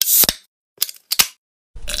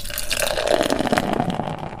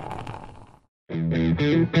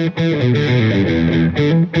What's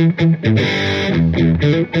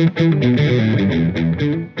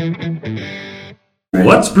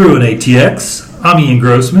brewing, ATX? I'm Ian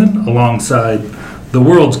Grossman, alongside the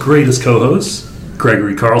world's greatest co-hosts,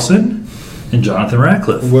 Gregory Carlson and Jonathan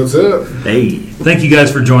Ratcliffe. What's up? Hey. Thank you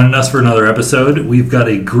guys for joining us for another episode. We've got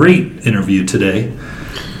a great interview today.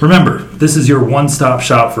 Remember, this is your one-stop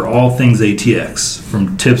shop for all things ATX,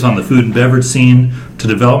 from tips on the food and beverage scene, to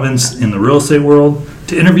developments in the real estate world,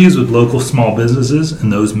 to interviews with local small businesses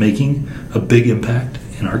and those making a big impact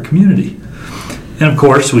in our community. And of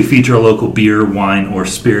course, we feature a local beer, wine, or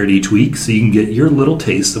spirit each week so you can get your little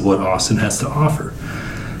taste of what Austin has to offer.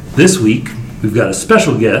 This week, we've got a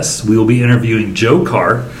special guest. We will be interviewing Joe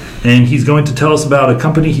Carr, and he's going to tell us about a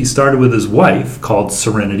company he started with his wife called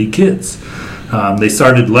Serenity Kids. They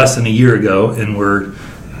started less than a year ago, and we're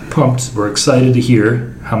pumped. We're excited to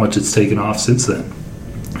hear how much it's taken off since then.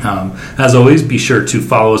 As always, be sure to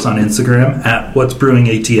follow us on Instagram at What's Brewing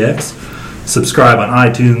ATX. Subscribe on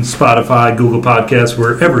iTunes, Spotify, Google Podcasts,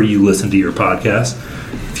 wherever you listen to your podcast.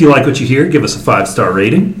 If you like what you hear, give us a 5-star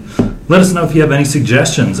rating. Let us know if you have any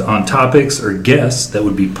suggestions on topics or guests that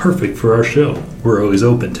would be perfect for our show. We're always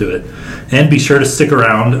open to it. And be sure to stick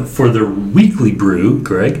around for the weekly brew,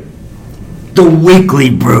 Greg. The weekly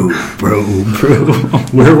brew.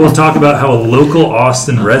 Where we'll talk about how a local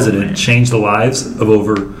Austin resident changed the lives of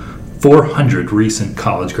over 400 recent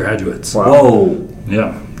college graduates. Wow. Whoa.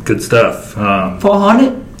 Yeah, good stuff.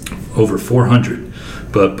 400? Over 400.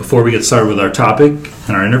 But before we get started with our topic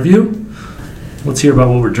and our interview, let's hear about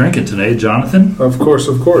what we're drinking today, Jonathan. Of course.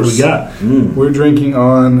 What do we got? We're drinking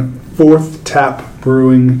on Fourth Tap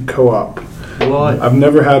Brewing Co-op. What? I've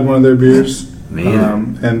never had one of their beers. Me either.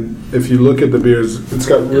 And if you look at the beers, it's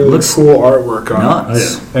got really cool artwork on it.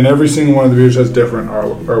 Yeah. And every single one of the beers has different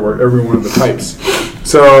artwork, every one of the types.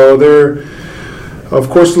 So they're, of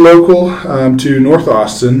course, local to North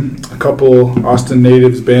Austin. A couple Austin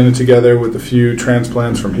natives banded together with a few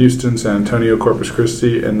transplants from Houston, San Antonio, Corpus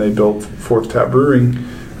Christi, and they built Fourth Tap Brewing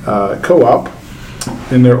Co-op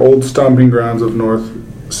in their old stomping grounds of North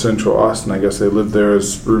Central Austin. I guess they lived there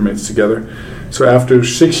as roommates together. So after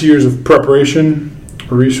 6 years of preparation,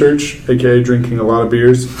 research, aka drinking a lot of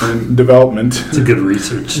beers, and development, It's a good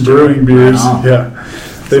research. brewing beers, yeah.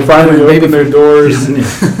 They finally opened their doors.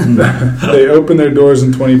 They opened their doors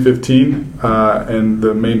in 2015, and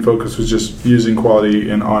the main focus was just using quality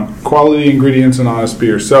ingredients and honest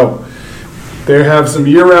beer. So they have some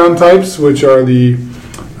year-round types, which are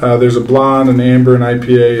there's a blonde, an amber, an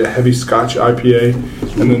IPA, a heavy Scotch IPA,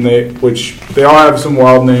 and then they all have some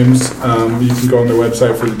wild names. You can go on their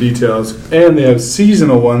website for the details, and they have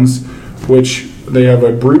seasonal ones, which they have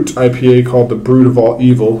a brute IPA called the Brute of All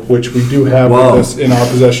Evil, which we do have with us in our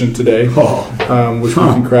possession today, which we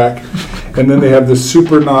can crack. And then they have the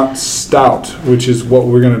Super Knot Stout, which is what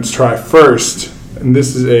we're going to try first. And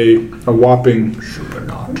this is a whopping, Super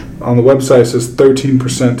Knot. On the website it says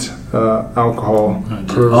 13% alcohol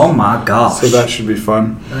per. Oh my gosh. So that should be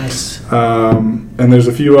fun. Nice. And there's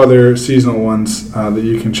a few other seasonal ones that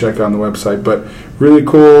you can check on the website. But really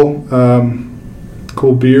cool.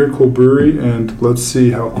 Cool beer, cool brewery, and let's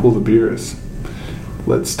see how cool the beer is.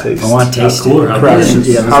 Let's taste. I want to taste cool. it.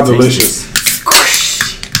 How delicious.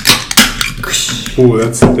 Ooh,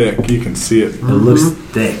 that's thick. You can see it. It looks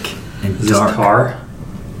thick and Is dark. this tar?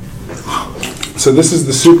 So this is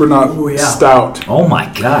the Super Knot Stout. Oh my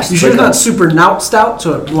gosh. You sure it's not Super Knout Stout,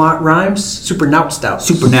 so it rhymes? Super Knout Stout.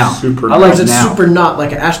 Super now. Super I like Knout. it now. super knot,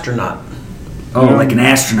 like an astronaut. Oh, like an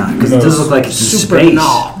astronaut. Because it does look like it's in Super space.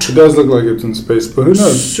 Knot. It does look like it's in space, but who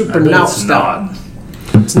knows? Super I bet Knout it's Stout.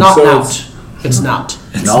 not. It's not So Knout. It's not.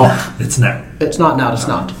 No. It's not. It's not Knout. It's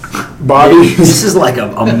not. Body. This is like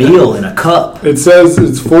a meal in a cup. It says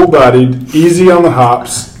it's full-bodied, easy on the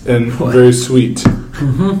hops, and very sweet.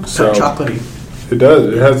 Mm-hmm. So Chocolatey. it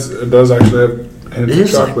does. It does actually have hints It of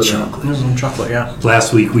is like chocolate. chocolate. Chocolate, yeah.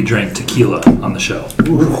 Last week we drank tequila on the show.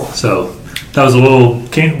 So that was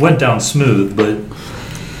went down smooth, but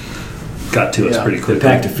got to us Yeah. pretty It quickly.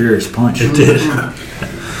 packed a furious punch. It did.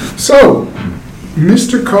 So,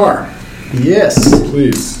 Mr. Carr, Yes.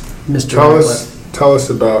 please Mr. tell us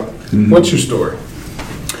about what's your story.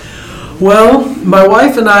 Well, my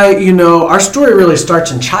wife and I, our story really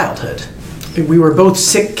starts in childhood. We were both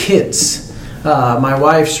sick kids. My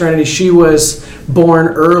wife, Serenity, she was born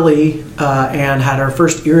early and had her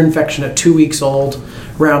first ear infection at 2 weeks old,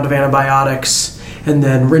 round of antibiotics, and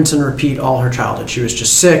then rinse and repeat all her childhood. She was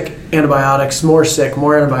just sick, antibiotics, more sick,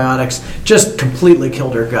 more antibiotics, just completely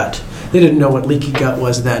killed her gut. they didn't know what leaky gut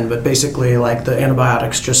was then, but basically like the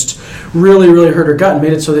antibiotics just really, really hurt her gut and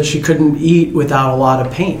made it so that she couldn't eat without a lot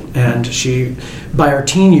of pain. And she, by her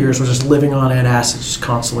teen years, was just living on antacids,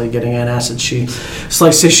 constantly getting antacids. It's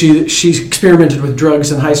like say she experimented with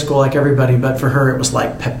drugs in high school like everybody, but for her it was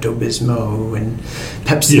like Pepto-Bismol and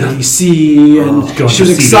Pepsi C, and she was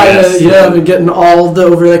excited, and getting all the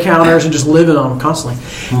over the counters and just living on them constantly.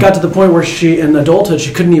 Got to the point where she, in adulthood,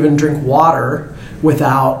 she couldn't even drink water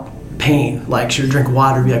without pain. Like she would drink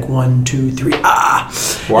water and be like 1, 2, 3,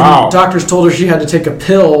 Wow. And doctors told her she had to take a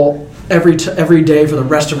pill every day for the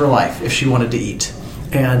rest of her life if she wanted to eat.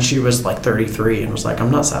 And she was like 33 and was like,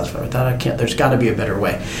 I'm not satisfied with that. I can't. There's got to be a better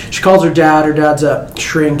way. She calls her dad. Her dad's a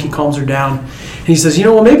shrink. He calms her down. And he says,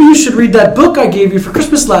 well, maybe you should read that book I gave you for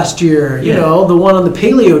Christmas last year. You know, the one on the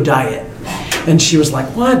paleo diet. And she was like,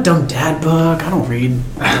 what? Dumb dad book? I don't read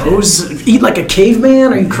those. Eat like a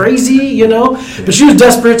caveman? Are you crazy? But she was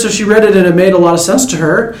desperate, so she read it, and it made a lot of sense to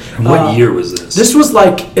her. And what year was this? This was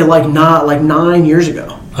like 9 years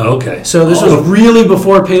ago. Oh, okay. So this was really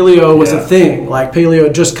before paleo was a thing. Like paleo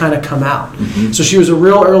had just kind of come out. Mm-hmm. So she was a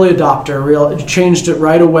real early adopter. Changed it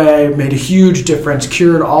right away. Made a huge difference.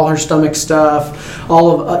 Cured all her stomach stuff.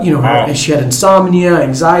 All of she had insomnia,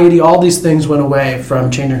 anxiety. All these things went away from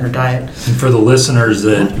changing her diet. And for the listeners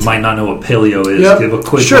that might not know what paleo is, give a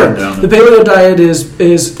quick rundown. The paleo diet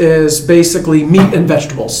is basically meat and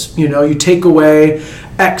vegetables. You take away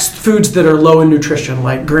foods that are low in nutrition,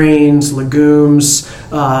 like grains, legumes,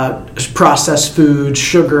 processed foods,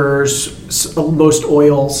 sugars, most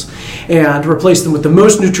oils, and replace them with the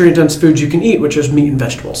most nutrient-dense foods you can eat, which is meat and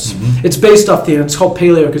vegetables. Mm-hmm. It's called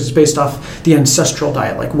paleo because it's based off the ancestral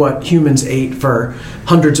diet, like what humans ate for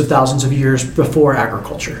hundreds of thousands of years before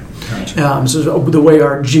agriculture. Gotcha. So the way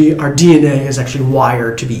our DNA is actually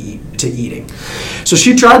wired to eating. So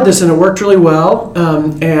she tried this and it worked really well,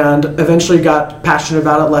 and eventually got passionate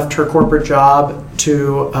about it, left her corporate job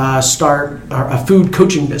to start a food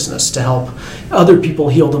coaching business to help other people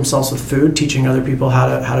heal themselves with food, teaching other people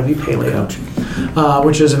how to be paleo,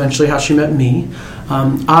 which is eventually how she met me.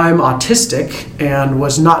 I'm autistic and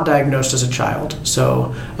was not diagnosed as a child,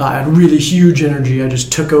 so I had really huge energy. I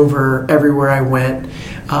just took over everywhere I went,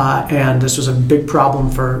 and this was a big problem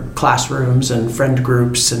for classrooms and friend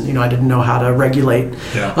groups, and I didn't know how to regulate.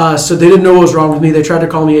 Yeah. So they didn't know what was wrong with me. They tried to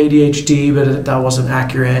call me ADHD, but that wasn't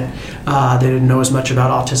accurate. They didn't know as much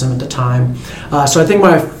about autism at the time. So I think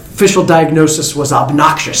my official diagnosis was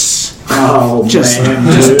obnoxious. Oh, just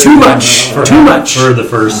too much. Too much. For the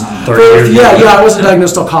first 30 years. Yeah, I wasn't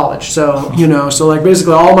diagnosed till college. So, so like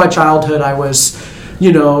basically all my childhood I was,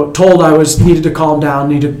 told I needed to calm down,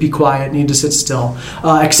 needed to be quiet, needed to sit still.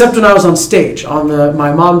 Except when I was on stage.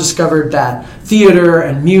 My mom discovered that theater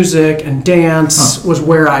and music and dance was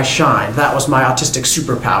where I shined. That was my autistic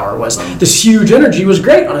superpower. Was this huge energy was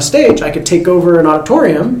great on a stage. I could take over an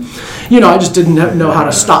auditorium. I just didn't know how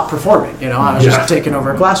to stop performing. I was just taking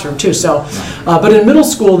over a classroom too. So, but in middle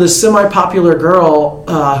school, this semi-popular girl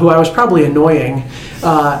who I was probably annoying,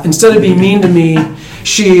 instead of being mean to me,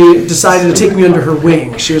 she decided to take me under her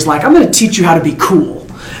wing. She was like, I'm going to teach you how to be cool.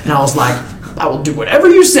 And I was like, I will do whatever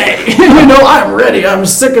you say. I'm ready. I'm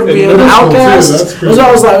sick of being an outcast.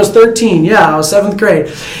 I was 13. Yeah, I was 7th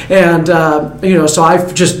grade. And, so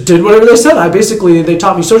I just did whatever they said. They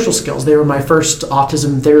taught me social skills. They were my first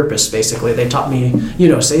autism therapists, basically. They taught me,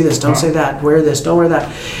 say this, don't say that, wear this, don't wear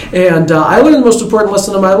that. And I learned the most important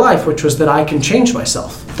lesson of my life, which was that I can change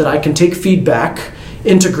myself, that I can take feedback,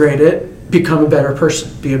 integrate it, become a better person,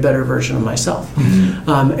 be a better version of myself.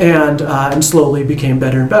 Mm-hmm. And slowly became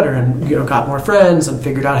better and better, and got more friends and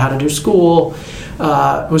figured out how to do school.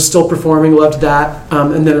 Was still performing, loved that.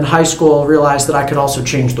 And then in high school realized that I could also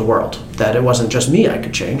change the world, that it wasn't just me I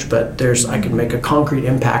could change, but I could make a concrete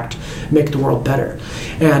impact, make the world better.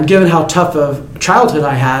 And given how tough of childhood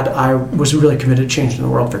I had, I was really committed to changing the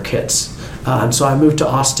world for kids. And so I moved to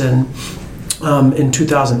Austin in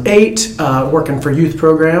 2008, working for youth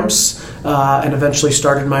programs, and eventually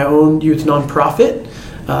started my own youth nonprofit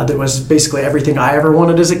that was basically everything I ever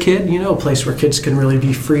wanted as a kid, a place where kids can really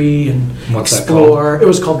be free and explore. It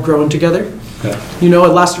was called Growing Together. Okay. It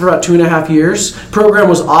lasted for about 2.5 years. Program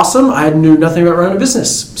was awesome. I knew nothing about running a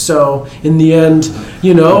business. So in the end,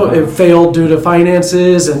 it failed due to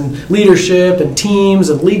finances and leadership and teams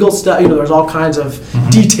and legal stuff. There's all kinds of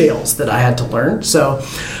details that I had to learn. So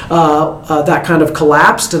that kind of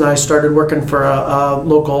collapsed, and I started working for a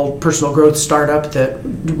local personal growth startup that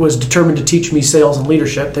was determined to teach me sales and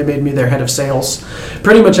leadership. They made me their head of sales.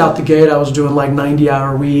 Pretty much out the gate, I was doing like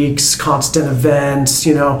 90-hour weeks, constant events,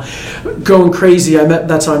 going going crazy,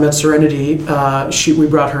 that's how I met Serenity. We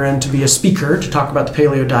brought her in to be a speaker to talk about the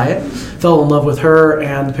paleo diet. Fell in love with her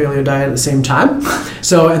and the paleo diet at the same time.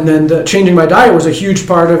 So, and then changing my diet was a huge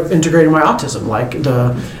part of integrating my autism. Like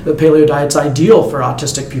the paleo diet's ideal for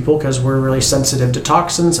autistic people because we're really sensitive to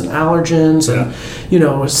toxins and allergens and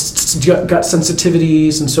gut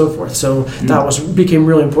sensitivities and so forth. So that became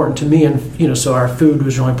really important to me, and so our food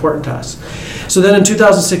was really important to us. So then in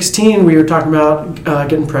 2016, we were talking about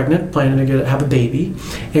getting pregnant, planning to have a baby,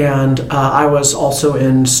 and I was also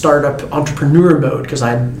in startup entrepreneur mode because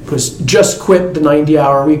I was just quit the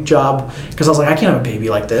 90-hour-a-week job because I was like, I can't have a baby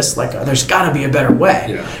like this. Like, there's got to be a better way.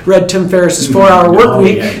 Yeah. Read Tim Ferriss's 4-Hour Work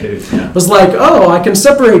Week. Yeah. Was like, I can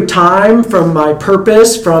separate time from my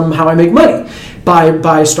purpose from how I make money.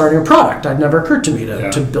 By starting a product. It never occurred to me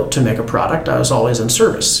to make a product. I was always in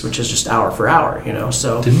service, which is just hour for hour,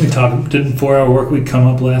 So didn't 4-Hour Work Week come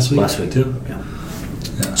up last week? Last week too.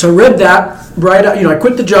 Yeah. So I read that right. I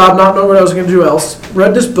quit the job, not knowing what I was going to do else.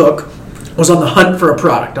 Read this book. Was on the hunt for a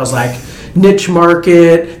product. I was like, niche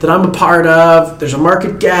market that I'm a part of. There's a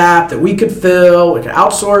market gap that we could fill. We could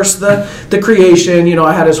outsource the creation.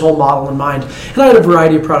 I had his whole model in mind, and I had a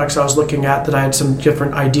variety of products I was looking at that I had some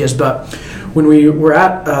different ideas, but. When we were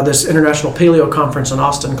at this international paleo conference in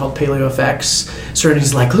Austin called Paleo FX,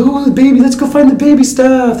 Serenity's like, "Oh, the baby! Let's go find the baby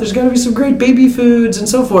stuff. There's got to be some great baby foods and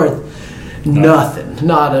so forth." Nothing,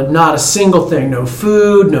 not a single thing. No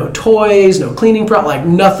food, no toys, no cleaning like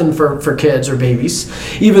nothing for kids or babies.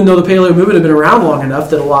 Even though the paleo movement had been around long enough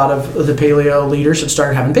that a lot of the paleo leaders had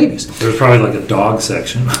started having babies. There's probably like a dog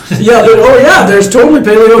section. There's totally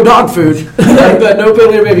paleo dog food, but no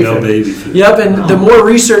paleo baby food. No baby food. Yep, and the more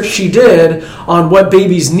research she did on what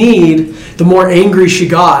babies need, the more angry she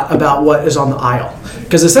got about what is on the aisle.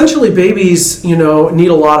 Because essentially babies, need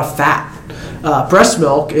a lot of fat. Breast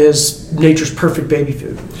milk is nature's perfect baby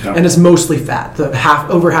food, and it's mostly fat.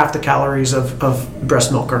 Over half the calories of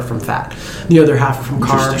breast milk are from fat. The other half are from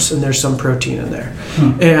carbs, and there's some protein in there.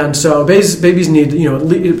 And so babies need,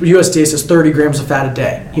 USDA says 30 grams of fat a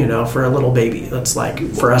day, for a little baby. That's like,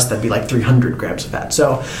 for us, that'd be like 300 grams of fat.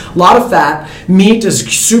 So a lot of fat. Meat is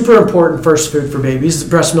super important first food for babies.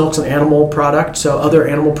 Breast milk's an animal product, so other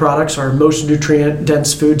animal products are most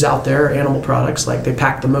nutrient-dense foods out there, animal products. Like, they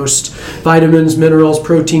pack the most vitamins, minerals,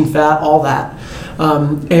 protein, fat, all that.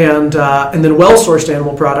 And then well-sourced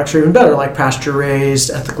animal products are even better, like pasture-raised,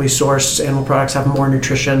 ethically sourced animal products have more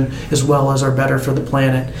nutrition as well as are better for the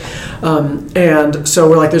planet. And so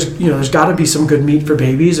we're like, there's got to be some good meat for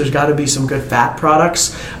babies. There's got to be some good fat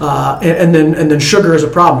products. And then sugar is a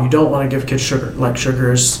problem. You don't want to give kids sugar. Like,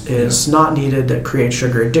 sugar is not needed. That creates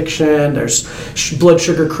sugar addiction. There's blood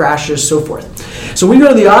sugar crashes, so forth. So we go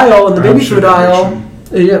to the aisle, in the baby food aisle.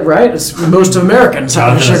 Yeah, right. It's most of Americans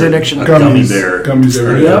have a sugar addiction. Gummy bear. Yep. Is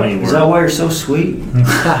that why you're so sweet?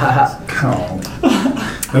 That's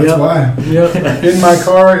why. Yep. In my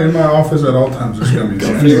car, in my office, at all times, there's gummies.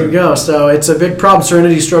 There we go. So it's a big problem.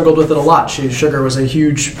 Serenity struggled with it a lot. Sugar was a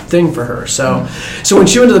huge thing for her. So when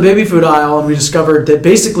she went to the baby food aisle, and we discovered that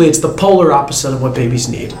basically it's the polar opposite of what babies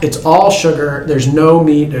need. It's all sugar. There's no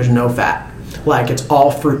meat. There's no fat. Like, it's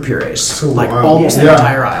all fruit purees, almost the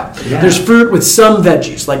entire aisle. Yeah. There's fruit with some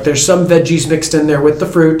veggies. Like, there's some veggies mixed in there with the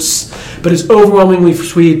fruits, but it's overwhelmingly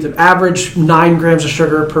sweet. The average 9 grams of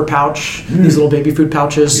sugar per pouch, these little baby food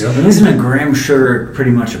pouches. Yep. And isn't a gram sugar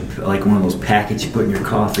pretty much like one of those packets you put in your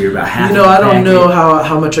coffee, or about half I don't know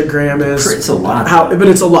how much a gram is. It's a lot. But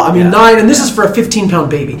it's a lot. I mean, 9, and this is for a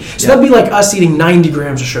 15-pound baby. So that'd be like us eating 90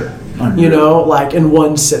 grams of sugar. Like in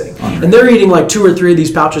one sitting. And they're eating like 2 or 3 of these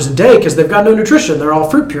pouches a day because they've got no nutrition. They're all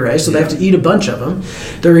fruit puree, so they have to eat a bunch of them.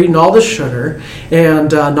 They're eating all this sugar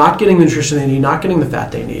and not getting the nutrition they need, not getting the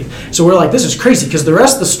fat they need. So we're like, this is crazy because the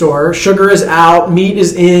rest of the store, sugar is out, meat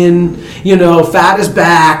is in, fat is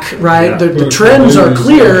back, right? Yeah. The trends are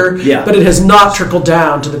clear, but it has not trickled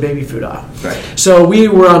down to the baby food aisle. Right. So we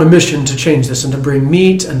were on a mission to change this and to bring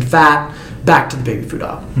meat and fat back to the baby food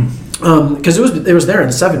aisle. Because it was there in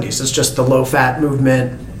the 70s. It's just the low-fat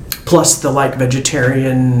movement, plus the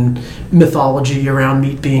vegetarian mythology around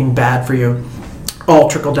meat being bad for you, all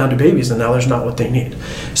trickled down to babies, and now there's not what they need.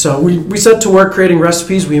 So we set to work creating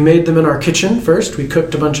recipes. We made them in our kitchen first. We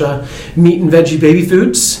cooked a bunch of meat and veggie baby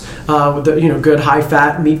foods with good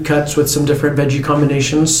high-fat meat cuts with some different veggie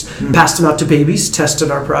combinations. Passed them out to babies. Tested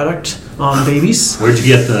our product on babies. Where'd you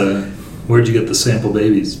get the sample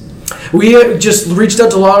babies? We just reached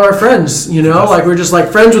out to a lot of our friends, we're just like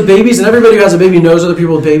friends with babies, and everybody who has a baby knows other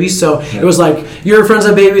people with babies. So it was like, your friends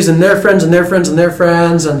have babies, and their friends, and their friends, and their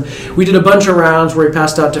friends. And we did a bunch of rounds where we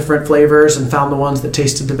passed out different flavors and found the ones that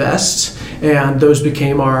tasted the best. and those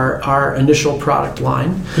became our initial product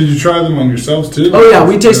line. Did you try them on yourselves too? Oh yeah,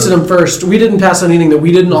 we tasted them first. We didn't pass on anything that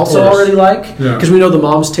we didn't also already like, because we know the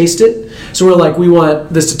moms taste it. So we're like, we want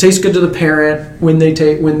this to taste good to the parent when they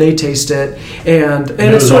taste it, and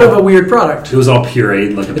it's sort of a weird product. It was all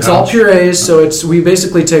pureed, like a pouch. It's all purees, so we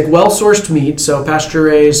basically take well-sourced meat, so pasture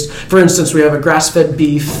raised. For instance, we have a grass-fed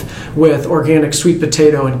beef with organic sweet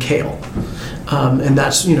potato and kale, and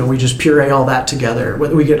that's we just puree all that together.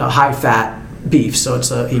 We get a high-fat beef, so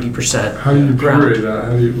it's a 80%. How do you puree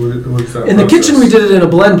that? What's that in the kitchen, we did it in a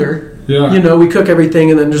blender. Yeah. We cook everything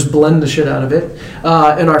and then just blend the shit out of it.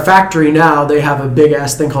 In our factory now, they have a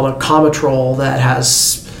big-ass thing called a Comitrol that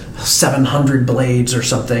has 700 blades or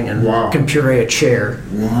something and can puree a chair.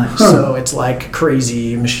 What? So it's like a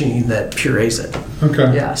crazy machine that purees it.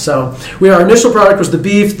 Okay. Yeah, so our initial product was the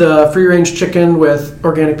beef, the free-range chicken with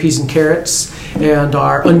organic peas and carrots, and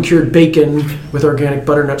our uncured bacon with organic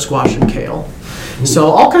butternut squash and kale. Ooh. So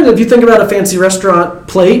all kinds of, if you think about a fancy restaurant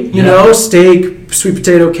plate, steak, sweet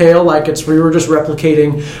potato, kale, we were just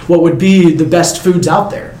replicating what would be the best foods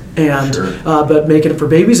out there. And but making it for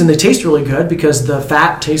babies, and they taste really good because the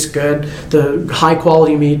fat tastes good, the high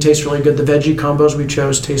quality meat tastes really good, the veggie combos we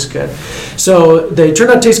chose taste good, so they turn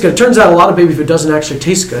out to taste good. It turns out a lot of baby food doesn't actually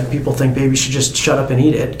taste good. People think babies should just shut up and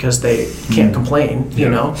eat it because they can't complain,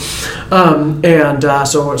 so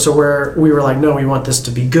we were like, no, we want this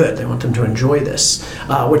to be good. They want them to enjoy this,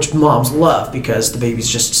 which moms love because the babies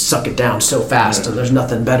just suck it down so fast, and there's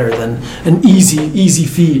nothing better than an easy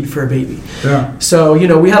feed for a baby. Yeah. So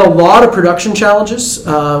we had a lot of production challenges.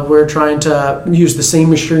 We're trying to use the same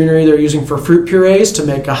machinery they're using for fruit purees to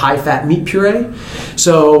make a high-fat meat puree.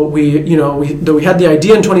 So we had the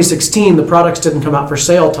idea in 2016. The products didn't come out for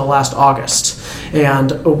sale till last August,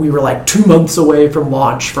 and we were like 2 months away from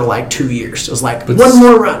launch for like 2 years. It was like one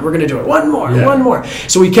more run, we're gonna do it. One more.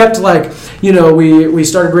 So we kept we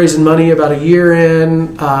started raising money about a year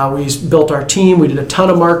in. We built our team. We did a ton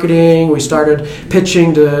of marketing. We started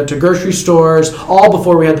pitching to grocery stores all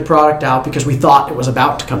before we had the product out because we thought it was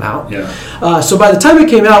about to come out. Yeah. So by the time it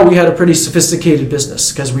came out, we had a pretty sophisticated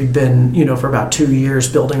business because we'd been, for about 2 years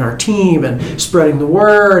building our team and spreading the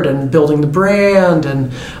word and building the brand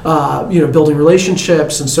and, building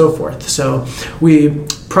relationships and so forth. So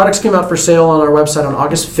products came out for sale on our website on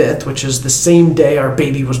August 5th, which is the same day our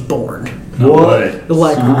baby was born. What?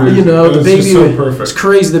 The baby so perfect. It's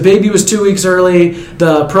crazy. The baby was 2 weeks early.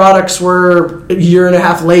 The products were a year and a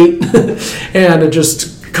half late, and it just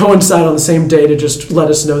coincide on the same day to just let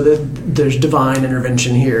us know that there's divine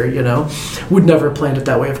intervention here. Would never have planned it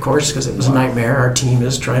that way, of course, because it was a nightmare. Our team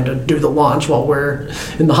is trying to do the launch while we're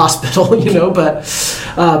in the hospital, but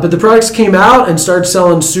the products came out and started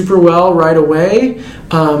selling super well right away.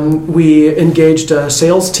 We engaged a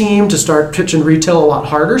sales team to start pitching retail a lot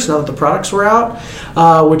harder, so now that the products were out,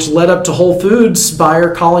 which led up to Whole Foods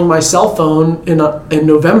buyer calling my cell phone in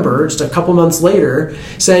November, just a couple months later,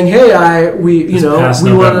 saying, "Hey, we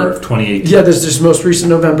want to." 2018. Yeah, this is most recent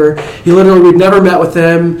November. We'd never met with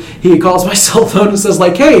him. He calls my cell phone and says,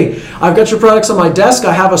 "Hey, I've got your products on my desk.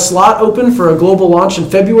 I have a slot open for a global launch in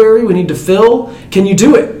February. We need to fill. Can you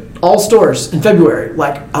do it?" All stores in February.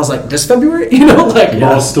 I was like, this February?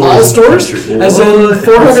 All stores? As in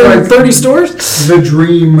 430 stores? The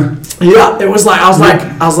dream. Yeah, it was I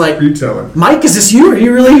was like, retailer. Mike, is this you? Are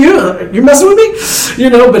you really you? You're messing with me?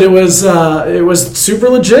 But it was super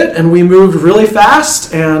legit, and we moved really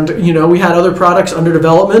fast, and we had other products under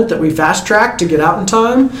development that we fast tracked to get out in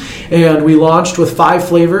time, and we launched with 5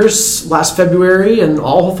 flavors last February in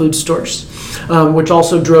all Whole Foods stores, which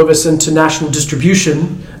also drove us into national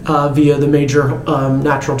distribution via the major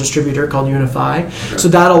natural distributor called Unify. Okay. So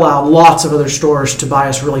that allowed lots of other stores to buy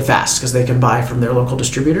us really fast because they can buy from their local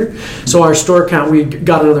distributor. So our store count, we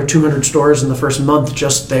got another 200 stores in the first month.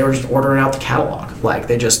 They were just ordering out the catalog.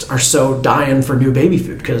 They just are so dying for new baby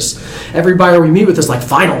food because every buyer we meet with is like,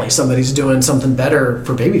 finally somebody's doing something better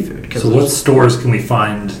for baby food. So what stores can we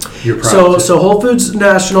find your product? So Whole Foods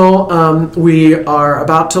National, we are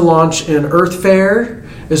about to launch in Earth Fare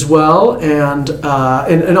as well, and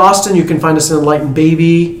in Austin you can find us in Enlightened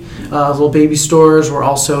Baby, little baby stores. We're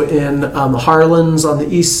also in Harlan's on the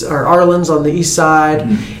east, or Arlen's on the east side,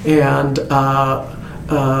 and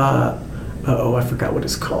I forgot what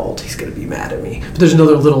it's called. He's gonna be mad at me. But there's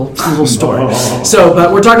another little store. So,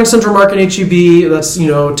 but we're talking Central Market, HEB. That's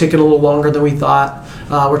taking a little longer than we thought.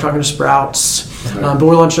 We're talking to Sprouts. But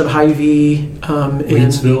we're launching at Hy-Vee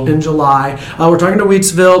Wheatsville. in July. We're talking to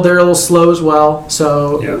Wheatsville. They're a little slow as well,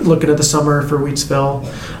 so looking at the summer for Wheatsville.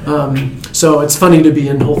 So it's funny to be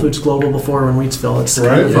in Whole Foods Global before in Wheatsville. It's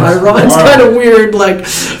kind of weird, like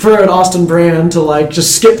for an Austin brand to like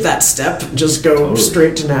just skip that step, just go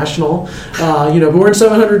straight to national. But we're in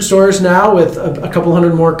 700 stores now with a couple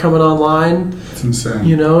hundred more coming online. It's insane.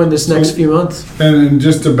 In this next few months. And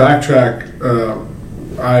just to backtrack,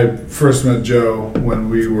 I first met Joe when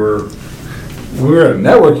we were at a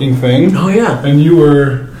networking thing. Oh yeah. And you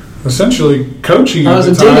were essentially coaching. I was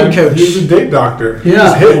a dating coach. He was a date doctor.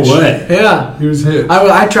 Yeah. He was Hitch. Yeah. He was Hitch.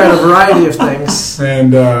 I tried a variety of things.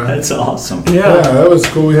 And that's awesome. Yeah, that was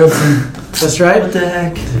cool. We had some. That's right. What the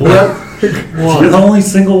heck? Yep. You're the only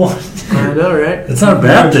single one. I know, right? It's not a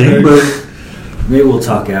bad thing, but Maybe we'll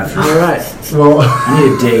talk after. All right. Well, I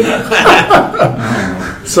need a date.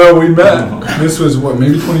 So we met. This was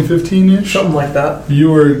maybe 2015-ish. Something like that.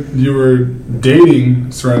 You were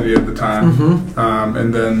dating Serenity at the time,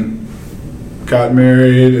 and then got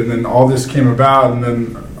married, and then all this came about, and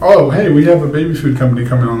then hey, we have a baby food company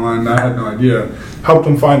coming online. And I had no idea. Helped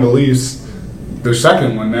them find a lease, their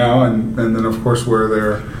second one now, and then of course where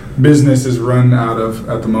their business is run out of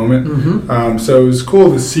at the moment. So it was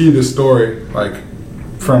cool to see this story, like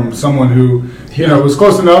from someone who was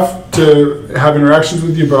close enough to have interactions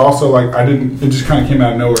with you, but also like it just kind of came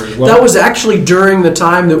out of nowhere as well. That was actually during the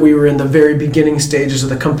time that we were in the very beginning stages of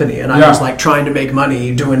the company, and I was like trying to make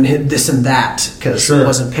money doing this and that because it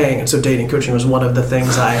wasn't paying, and so dating coaching was one of the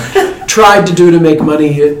things I tried to do to make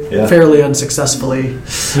money fairly unsuccessfully.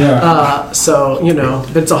 So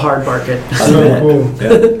it's a hard market. So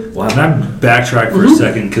cool. Wow. Can I backtrack for a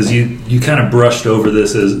second, because you kind of brushed over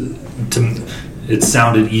this it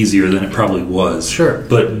sounded easier than it probably was. Sure.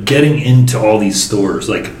 But getting into all these stores,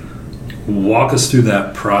 like, walk us through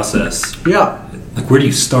that process. Yeah. Like, where do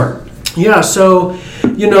you start? Yeah, so,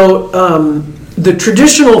 the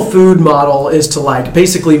traditional food model is to like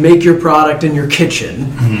basically make your product in your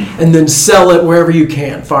kitchen and then sell it wherever you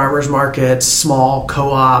can, farmers markets, small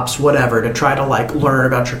co-ops, whatever, to try to like learn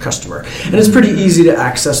about your customer. And it's pretty easy to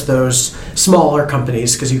access those smaller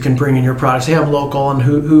companies because you can bring in your products. Hey, I'm local, and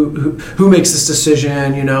who makes this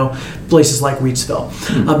decision? Places like Wheatsville.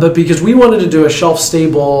 But because we wanted to do a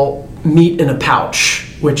shelf-stable meat in a pouch,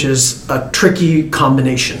 which is a tricky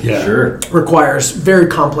combination. Yeah. Sure. Requires very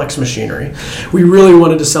complex machinery. We really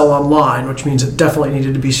wanted to sell online, which means it definitely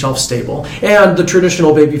needed to be shelf-stable. And the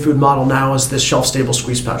traditional baby food model now is this shelf-stable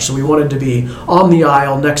squeeze pouch. So we wanted to be on the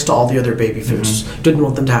aisle next to all the other baby foods. Didn't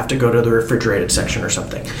want them to have to go to the refrigerated section or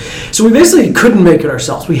something. So we basically couldn't make it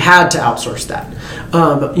ourselves. We had to outsource that,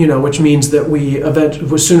 which means that we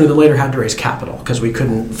sooner than later had to raise capital because we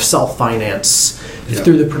couldn't self-finance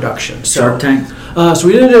through the production. Shark Tank? So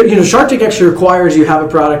we didn't. Shark Tank actually requires you have a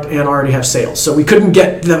product and already have sales. So we couldn't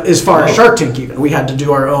get as far as Shark Tank even. We had to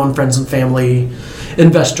do our own friends and family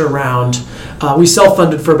investor round. We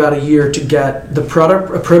self-funded for about a year to get a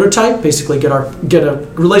prototype, basically get a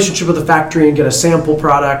relationship with the factory and get a sample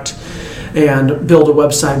product and build a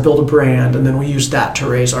website, build a brand, and then we used that to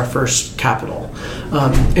raise our first capital.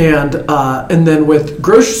 And then with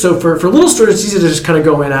grocery, so for little stores, it's easy to just kind of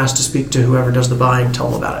go in, ask to speak to whoever does the buying, tell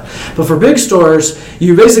them about it. But for big stores,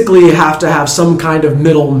 you basically have to have some kind of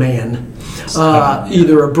middleman,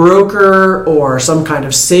 either a broker or some kind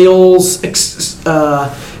of sales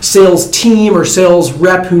team or sales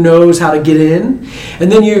rep who knows how to get in.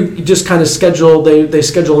 And then you just kind of schedule, they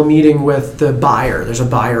schedule a meeting with the buyer. There's a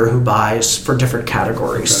buyer who buys for different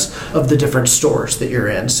categories of the different stores that you're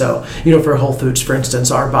in. So, for Whole Foods, for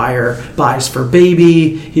instance, our buyer buys for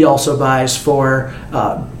baby. He also buys for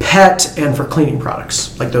pet and for cleaning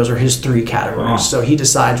products. Like those are his three categories. Wow. So he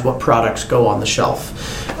decides what products go on the shelf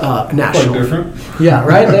nationally. Quite different. Yeah,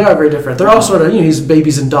 right? They are very different. They're all sort of, he's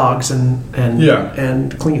babies and dogs and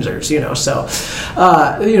cleansers, so,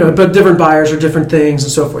 but different buyers are different things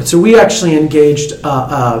and so forth. So we actually engaged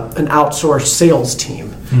an outsourced sales team.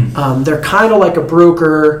 They're kind of like a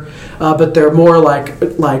broker, but they're more like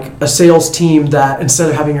a sales team that instead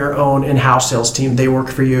of having your own in-house sales team, they work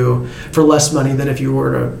for you for less money than if you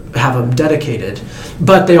were to have them dedicated.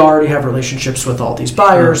 But they already have relationships with all these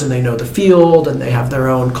buyers, and they know the field, and they have their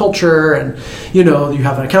own culture, and you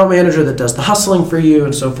have an account manager that does the hustling for you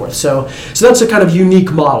and so forth. So that's a kind of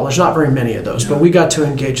unique model. There's not very many of those, but we got to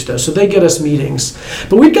engage those. So they get us meetings.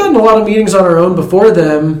 But we'd gotten a lot of meetings on our own before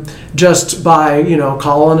them just by,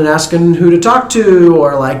 calling and asking who to talk to,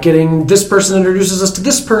 or like getting this person introduces us to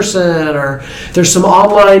this person, or there's some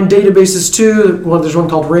online databases too. There's one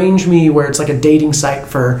called Range Me where it's like a dating site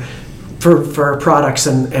for for products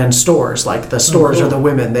and stores. Like the stores are the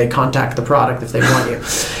women; they contact the product if they want you.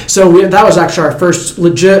 So that was actually our first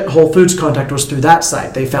legit Whole Foods contact was through that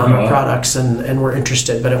site. They found our products and were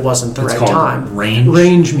interested, but it wasn't the right time.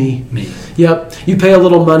 Range Me. Yep. You pay a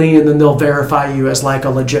little money and then they'll verify you as like a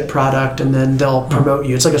legit product, and then they'll promote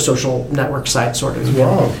you. It's like a social network site sort of.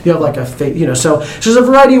 Wow. You have like a so there's a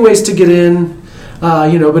variety of ways to get in.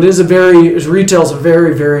 But retail's a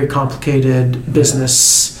very, very complicated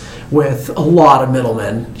business with a lot of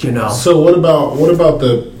middlemen, So what about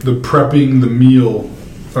the prepping the meal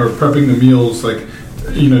or prepping the meals? Like,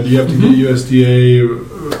 do you have to get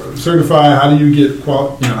USDA certified? How do you get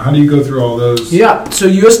how do you go through all those? Yeah, so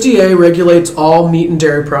USDA regulates all meat and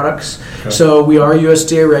dairy products. Okay. So we are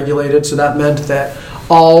USDA regulated, so that meant that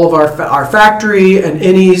all of our factory and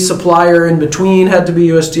any supplier in between had to be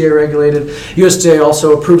USDA regulated. USDA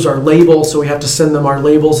also approves our label, so we have to send them our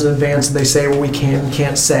labels in advance, and they say what we can and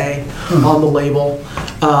can't say on the label,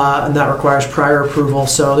 and that requires prior approval.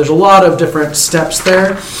 So there's a lot of different steps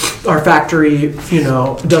there. Our factory,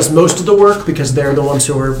 does most of the work because they're the ones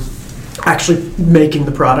who are actually making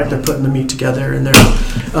the product. They're putting the meat together, and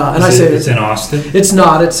it's in Austin? It's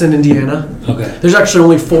not. It's in Indiana. Okay. There's actually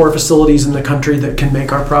only 4 facilities in the country that can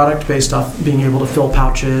make our product based off being able to fill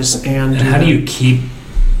pouches. And how do you keep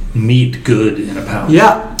meat good in a pouch?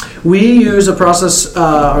 Yeah. We use a process,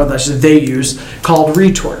 they use, called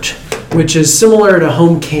retort, which is similar to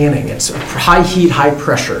home canning. It's high heat, high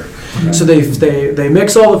pressure. Okay. So they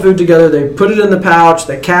mix all the food together, they put it in the pouch,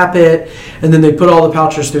 they cap it, and then they put all the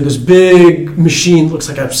pouches through this big machine, looks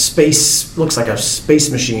like a space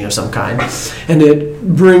machine of some kind, and it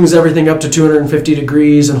brings everything up to 250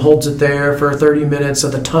 degrees and holds it there for 30 minutes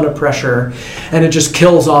with a ton of pressure, and it just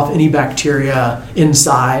kills off any bacteria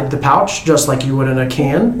inside the pouch, just like you would in a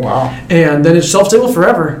can. Wow. And then it's shelf-stable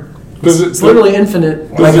forever. It's literally infinite.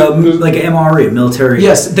 Like an MRE, military.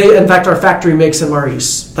 Yes, in fact, our factory makes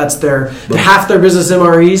MREs. That's half their business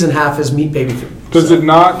MREs and half is meat baby food. Does it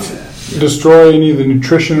not destroy any of the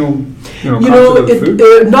nutritional, content of the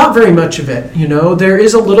food? Not very much of it. There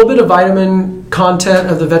is a little bit of vitamin content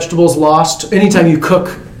of the vegetables lost anytime you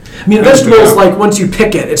cook. Vegetables, like once you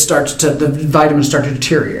pick it, the vitamins start to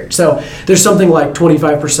deteriorate. So there's something like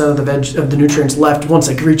 25% of the nutrients left once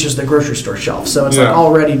it reaches the grocery store shelf. So it's like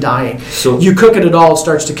already dying. So you cook it at all, it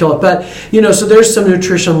starts to kill it. But so there's some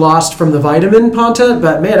nutrition lost from the vitamin content.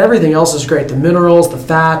 But man, everything else is great. The minerals, the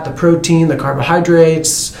fat, the protein, the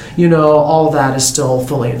carbohydrates. All of that is still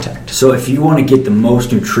fully intact. So if you want to get the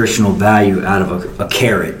most nutritional value out of a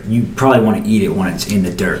carrot, you probably want to eat it when it's in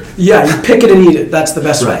the dirt. Yeah, you pick it and eat it. That's the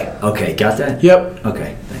best way. Okay, got that? Yep.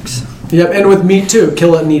 Okay, thanks. Yep, and with meat too,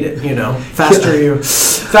 kill it and eat it. Faster you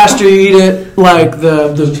eat it, like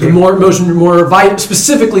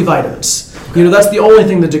specifically vitamins. That's the only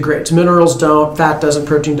thing that degrades. Minerals don't, fat doesn't,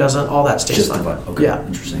 protein doesn't. All that stays fine. Okay, yeah,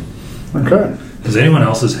 interesting. Okay. Is anyone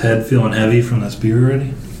else's head feeling heavy from this beer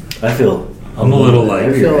already? I'm a little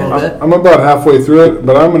light. I'm about halfway through it,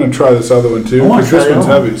 but I'm going to try this other one too because this one's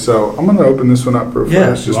heavy. So I'm going to open this one up real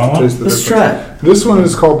fast just to taste the difference. Let's try it. This one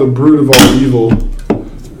is called the Brood of All Evil.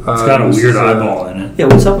 It's got a weird eyeball in it. Yeah,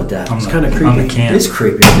 what's up with that? It's kind of creepy. On the can. It's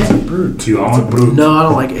creepy. Brood. Do you want Brood? No, I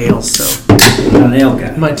don't like ale, so I'm not an ale guy.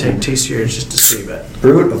 I might taste yours just to see it.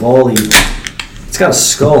 Brood of All Evil. It's got a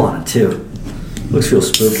skull on it too. Looks real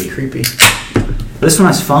spooky. Creepy. This one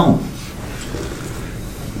has foam.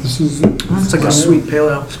 It's like a sweet pale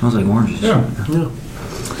ale. Smells like oranges. Yeah.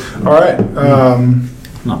 All right.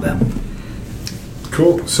 Not bad.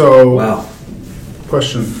 Cool. So, wow.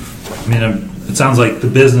 Question. It sounds like the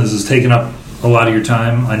business is taking up a lot of your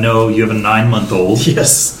time. I know you have a 9-month-old.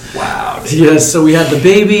 Yes. Wow. Dude. Yes. So we had the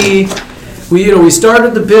baby. We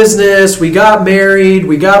started the business. We got married.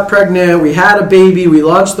 We got pregnant. We had a baby. We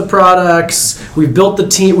launched the products. We built the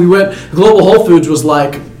team. Global Whole Foods was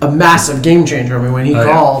like a massive game changer. When he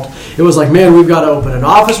called, it was like, man, we've got to open an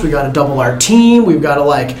office. We got to double our team. We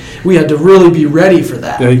had to really be ready for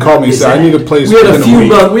that. Yeah, he called me and said, I need a place. We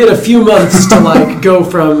had a few months to go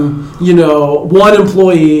from one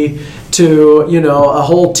employee to a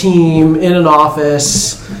whole team in an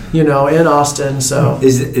office, in Austin. So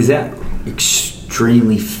is that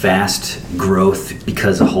extremely fast growth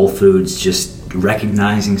because of Whole Foods just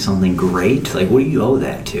recognizing something great? Like, what do you owe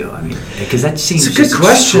that to? Because that seems it's a good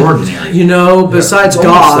question. Extraordinary. Besides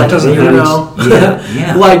God,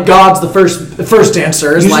 like God's the first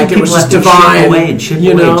answer is usually like it was just divine. Chip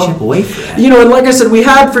away for that. And like I said, we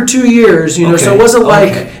had for 2 years. So it wasn't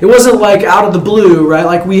like out of the blue, right?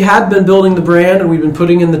 Like we had been building the brand and we've been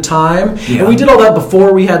putting in the time, and we did all that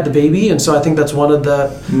before we had the baby. And so I think that's one of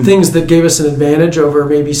the things that gave us an advantage over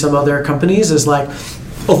maybe some other companies is like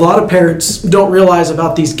a lot of parents don't realize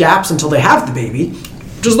about these gaps until they have the baby,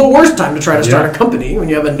 which is the worst time to try to start a company when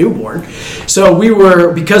you have a newborn. So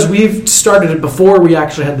because we've started it before we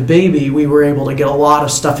actually had the baby, we were able to get a lot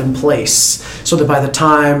of stuff in place so that by the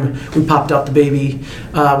time we popped out the baby,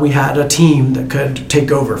 we had a team that could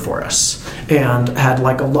take over for us and had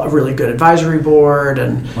like a really good advisory board,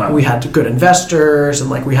 and we had good investors, and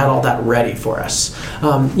like we had all that ready for us.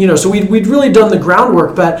 So we'd really done the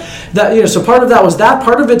groundwork, but that, so part of that was that.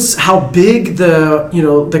 Part of it's how big they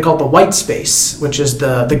call it the white space, which is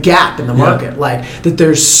the gap in the market. Like that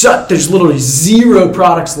there's literally zero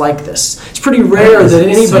products like this. It's pretty rare that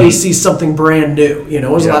anybody sees something brand new.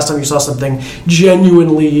 When was the last time you saw something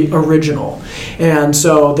genuinely original? And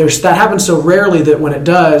so that happens so rarely that when it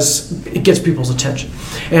does, it gets people's attention.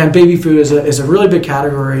 And baby food is a really big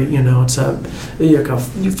category. It's a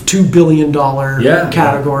 $2 billion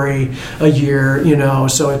category a year.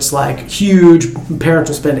 So it's like huge. Parents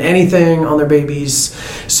will spend anything on their babies.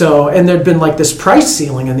 So, and there'd been like this price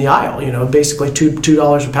ceiling in the aisle. Basically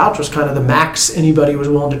 $2 a pouch was kind of the max anybody was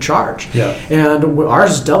willing to charge. Yeah. And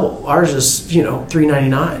ours is double. Ours is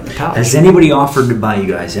 $3.99 a pouch. Has anybody offered to buy you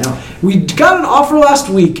guys out? We got an offer last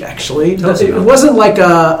week, actually. It wasn't like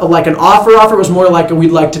an offer. It was more like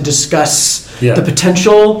we'd like to discuss the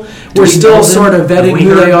potential. We're still sort of vetting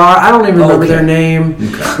who they are. I don't even remember their name.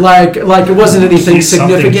 Okay. Like it wasn't anything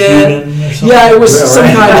significant. Yeah, it was some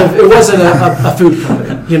kind of. It wasn't a food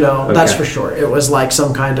company. That's for sure. It was like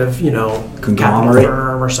some kind of conglomerate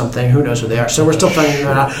firm or something. Who knows who they are? So we're still finding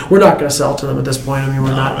that out. We're not going to sell to them at this point. I mean,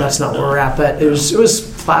 we're not. That's not where we're at. But it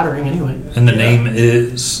was flattering anyway. And the name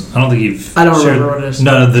is. I don't think you've. I don't remember what it is.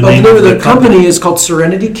 No, the name of the company is called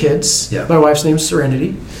Serenity Kids. Yeah. My wife's name is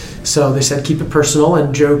Serenity. So they said keep it personal,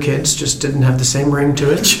 and Joe Kids just didn't have the same ring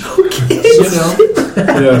to it. Joe Kids.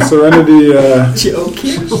 Yeah, Serenity. Joe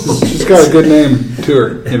Kids. She's got a good name to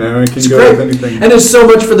her. It can go with anything. And it's so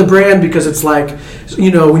much for the brand because it's like,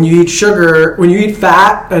 when you eat sugar, when you eat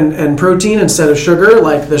fat and protein instead of sugar,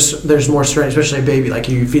 like there's more strength, especially a baby. Like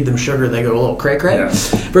you feed them sugar, they go a little cray-cray. Yeah.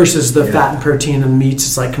 Versus the fat and protein and meats,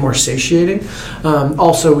 it's like more satiating.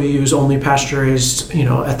 Also, we use only pasture-raised,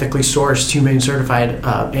 ethically sourced, humane certified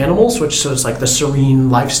animals, so it's like the serene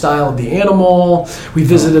lifestyle of the animal. We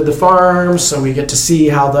visited the farms, so we get to see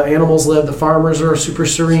how the animals live. The farmers are super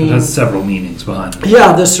serene. So that's several meanings behind it.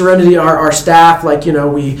 Yeah, the Serenity, our staff,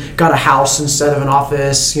 we got a house instead of an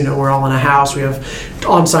office. We're all in a house. We have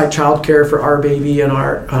on-site childcare for our baby and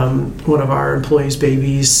our one of our employees'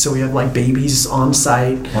 babies. So we have like babies on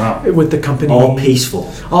site with the company. All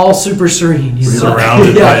peaceful. All super serene.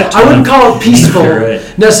 Surrounded by it. I wouldn't call it peaceful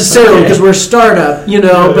necessarily because we're a startup,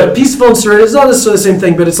 but peaceful and serene is not necessarily the same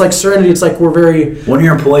thing, but it's like Serenity. It's like we're very. One of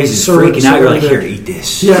your employees is freaking out. You're like, here, eat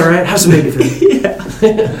this. Yeah, right. Have some baby food.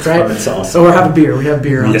 Right. Oh, that's awesome. Or have a beer. We have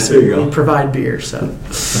beer on site. We provide beer. So.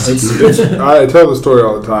 I tell the story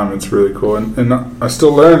all the time. It's really cool, and I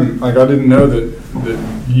still learn. Like I didn't know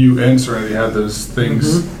that you and Serenity had those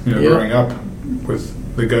things. Growing up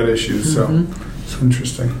with the gut issues. So it's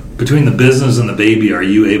interesting. Between the business and the baby, are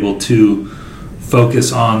you able to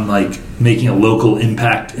focus on like making a local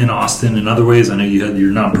impact in Austin in other ways? I know you had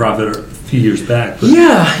your nonprofit a few years back. But.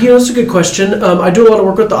 Yeah, that's a good question. I do a lot of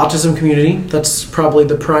work with the autism community. That's probably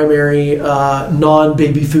the primary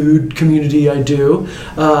non-baby food community I do.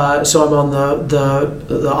 So I'm on the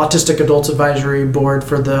Autistic Adults Advisory Board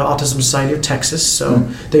for the Autism Society of Texas. So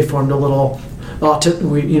they formed a little.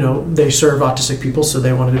 They serve autistic people, so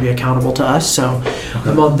they wanted to be accountable to us. So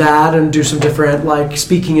I'm on that and do some different like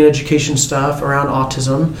speaking and education stuff around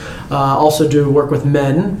autism. Also do work with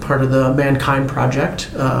men, part of the Mankind Project,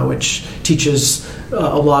 which teaches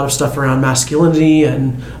a lot of stuff around masculinity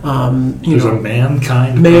and There's a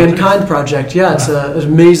Mankind Project. Yeah, it's an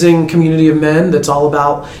amazing community of men that's all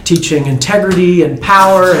about teaching integrity and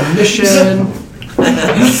power and mission.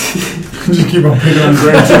 Just keep on picking on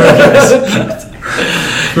Grant.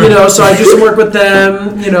 So I do some work with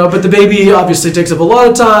them, but the baby obviously takes up a lot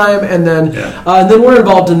of time, and then we're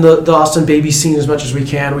involved in the Austin baby scene as much as we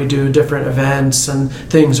can. We do different events and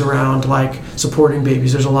things around like supporting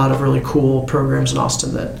babies. There's a lot of really cool programs in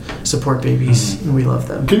Austin that support babies, and we love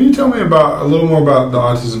them. Can you tell me a little more about the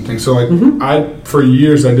autism thing? So like for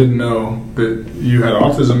years I didn't know that you had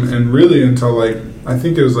autism, and really until like I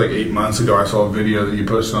think it was like 8 months ago I saw a video that you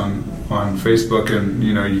posted on Facebook, and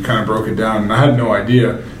you kind of broke it down, and I had no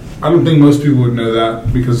idea. I don't think most people would know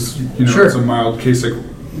that because it's a mild case. Like,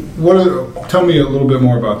 tell me a little bit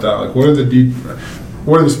more about that. Like, what are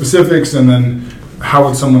the specifics, and then how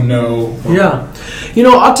would someone know? Yeah.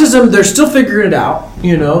 Autism, they're still figuring it out.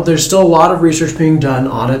 There's still a lot of research being done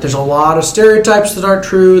on it. There's a lot of stereotypes that aren't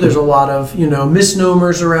true. There's a lot of,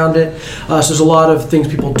 misnomers around it. So there's a lot of things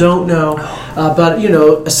people don't know. But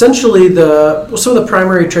essentially some of the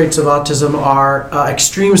primary traits of autism are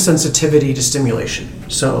extreme sensitivity to stimulation.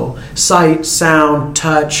 So sight, sound,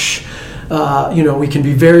 touch. We can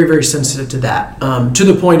be very, very sensitive to that, to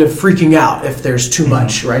the point of freaking out if there's too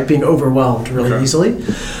much, right? Being overwhelmed really easily.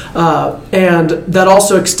 And that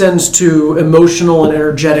also extends to emotional and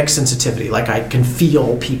energetic sensitivity, like I can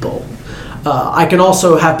feel people. I can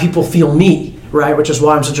also have people feel me, right? Which is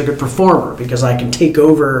why I'm such a good performer, because I can take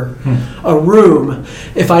over a room.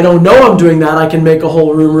 If I don't know I'm doing that, I can make a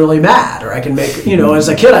whole room really mad, or I can make, as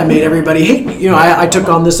a kid, I made everybody hate me. I took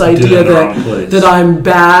on this idea that I'm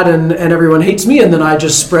bad and everyone hates me, and then I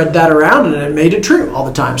just spread that around, and it made it true all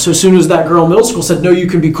the time. So as soon as that girl in middle school said, no, you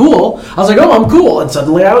can be cool, I was like, oh, I'm cool. And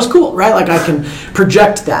suddenly I was cool, right? Like I can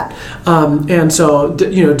project that. And so,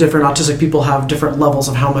 different autistic people have different levels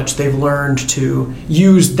of how much they've learned to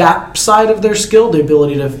use that side of their skill, the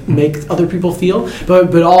ability to make other people feel,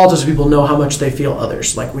 but all autistic people know how much they feel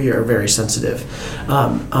others. Like we are very sensitive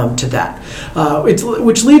to that,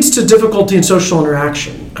 which leads to difficulty in social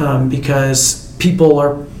interaction because people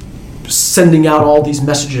are sending out all these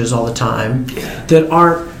messages all the time that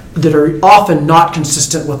are often not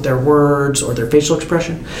consistent with their words or their facial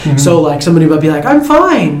expression. Mm-hmm. So like somebody might be like, I'm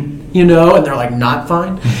fine. And they're like, not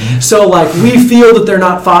fine. Mm-hmm. So like we feel that they're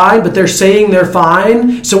not fine, but they're saying they're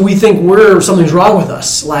fine. So we think something's wrong with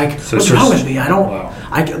us. Like, what's wrong with me?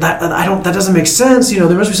 That doesn't make sense. There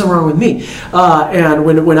must be something wrong with me. And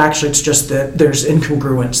when actually it's just that there's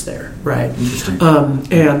incongruence there, right? Interesting.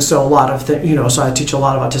 And so a lot of so I teach a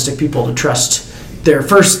lot of autistic people to trust their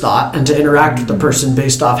first thought and to interact with the person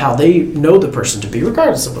based off how they know the person to be,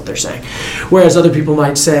 regardless of what they're saying. Whereas other people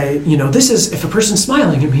might say, this is, if a person's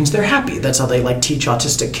smiling, it means they're happy. That's how they teach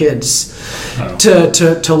autistic kids to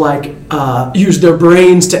use their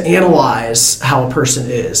brains to analyze how a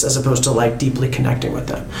person is, as opposed to deeply connecting with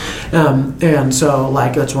them. And so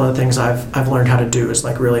that's one of the things I've learned how to do is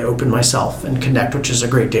really open myself and connect, which is a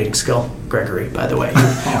great dating skill, Gregory, by the way.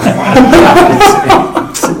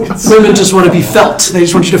 Women just want to be felt. They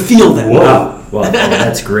just want you to feel them. Whoa. Well,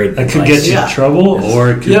 that's great. That could get you in trouble,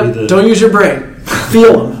 or it could be the... Don't use your brain.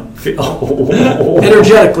 Feel them.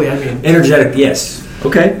 Energetically, I mean. Energetic, yes.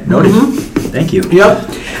 Okay, noted. Mm-hmm. Thank you. Yep.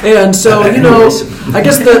 And so, I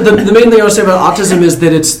guess the main thing I would say about autism is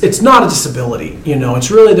that it's not a disability.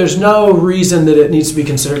 It's really, there's no reason that it needs to be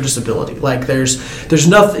considered a disability. There's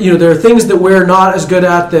nothing, there are things that we're not as good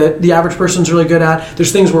at that the average person's really good at.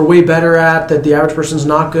 There's things we're way better at that the average person's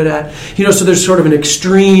not good at. So there's sort of an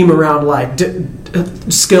extreme around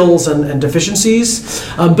skills and deficiencies,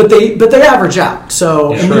 but they average out.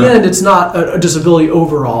 So in the end, it's not a disability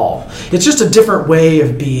overall. It's just a different way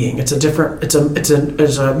of being. It's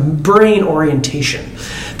a brain orientation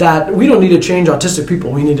that we don't need to change autistic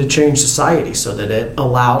people. We need to change society so that it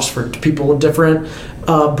allows for people with different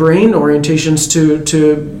brain orientations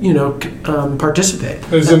to participate.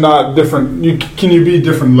 Is it not different? Can you be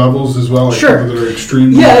different levels as well? Sure. That are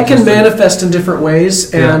extreme. Yeah, it can manifest in different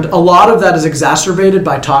ways, and a lot of that is exacerbated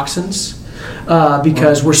by toxins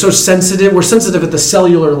because we're so sensitive. We're sensitive at the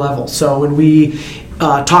cellular level. So when we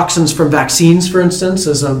toxins from vaccines, for instance,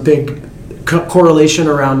 is a big correlation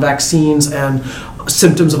around vaccines and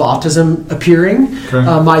symptoms of autism appearing. Okay.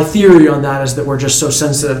 My theory on that is that we're just so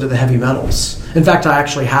sensitive to the heavy metals. In fact, I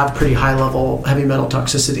actually have pretty high level heavy metal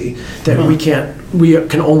toxicity that we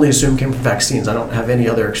can only assume came from vaccines. I don't have any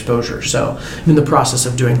other exposure, so I'm in the process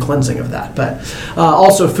of doing cleansing of that. But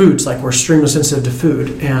also foods, we're extremely sensitive to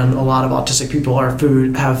food, and a lot of autistic people have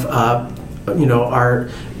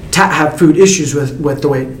food issues with the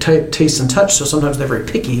way it tastes and touch, so sometimes they're very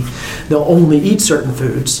picky. They'll only eat certain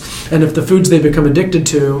foods, and if the foods they become addicted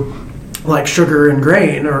to, like sugar and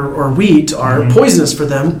grain or wheat, are poisonous for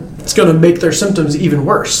them, it's going to make their symptoms even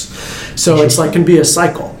worse. So it's can be a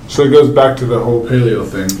cycle. So it goes back to the whole paleo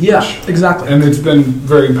thing. Yeah, exactly. And it's been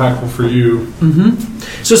very impactful for you.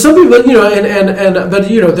 Mm-hmm. So some people, but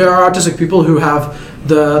there are autistic people who have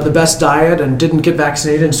the best diet and didn't get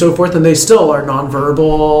vaccinated and so forth, and they still are nonverbal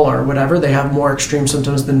or whatever. They have more extreme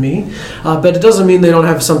symptoms than me, but it doesn't mean they don't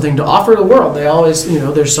have something to offer the world. They always,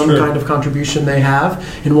 there's some kind of contribution they have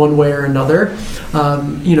in one way or another.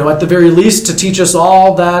 At the very least, to teach us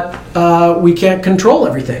all that we can't control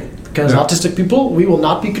everything. Because autistic people, we will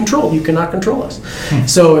not be controlled. You cannot control us.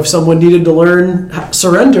 So if someone needed to learn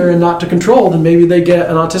surrender and not to control, then maybe they get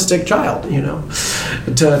an autistic child,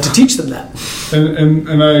 to teach them that.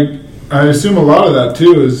 And I assume a lot of that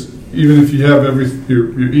too is even if you have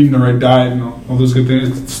you're eating the right diet and all those good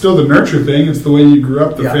things, it's still the nurture thing. It's the way you grew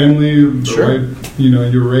up, the family, the way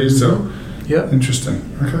you were raised. So, interesting.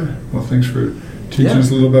 Okay. Well, thanks for teaching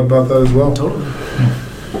us a little bit about that as well. Totally.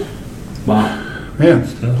 Wow. Man,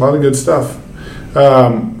 a lot of good stuff.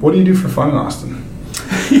 What do you do for fun in Austin?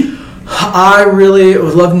 I really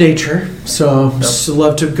love nature, so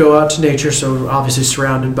love to go out to nature. So obviously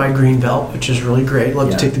surrounded by Greenbelt, which is really great.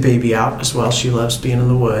 Love to take the baby out as well. She loves being in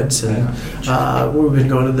the woods, and we've been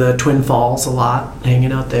going to the Twin Falls a lot,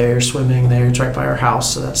 hanging out there, swimming there. It's right by our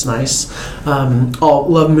house, so that's nice.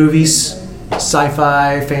 Love movies,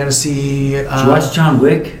 sci-fi, fantasy. Did you watch John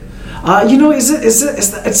Wick?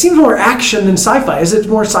 It seems more action than sci-fi. Is it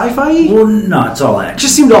more sci-fi? Well, no, it's all action.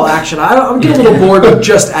 Just seemed all action. I'm getting a little bored with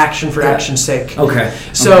just action for action's sake. Okay.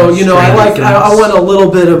 So, I want a little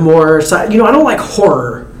bit of more, I don't like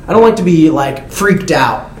horror. I don't like to be, freaked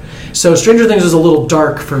out. So Stranger Things is a little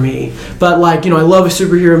dark for me. But, I love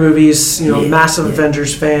superhero movies. Massive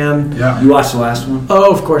Avengers fan. Yeah. You watched the last one? Oh,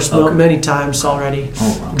 of course. Many times already.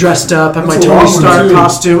 Oh, wow. Dressed up, have my Tony Stark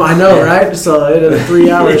costume. I know, right? So it had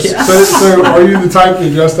 3 hours. So are you the type that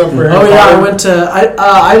dressed up for Harry Potter? Oh, yeah. I went to...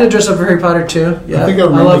 I did dress up for Harry Potter, too. Yeah. I think I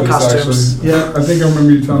remember love this, costumes. actually. Yeah. I think I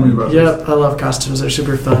remember you telling me about this. Yep, I love costumes. They're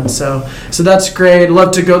super fun. So that's great.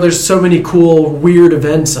 Love to go. There's so many cool, weird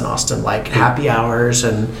events in Austin, like happy hours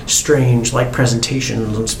and strange,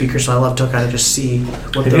 presentations and speakers. So I love to kind of just see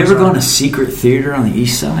what those are. Have you ever gone to Secret Theater on the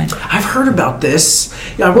east side? I've heard about this.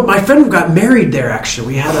 My friend got married there, actually.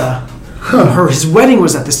 We had his wedding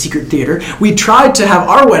was at the Secret Theater. We tried to have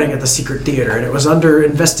our wedding at the Secret Theater, and it was under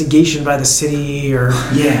investigation by the city, or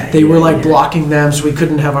they were blocking them, so we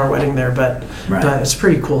couldn't have our wedding there. But it's a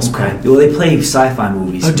pretty cool spot. Okay. Well, they play sci-fi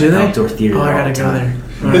movies. Oh, do they? Outdoor theater. Oh, I gotta go there.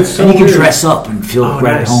 It's so and you can weird. dress up and feel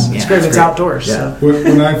right at home. It's great. It's outdoors. Yeah. So.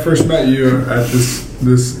 When I first met you at this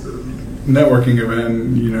networking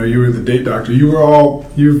event, you were the date doctor. You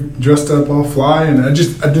dressed up all fly, and I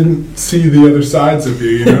didn't see the other sides of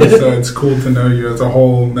you. So it's cool to know you as a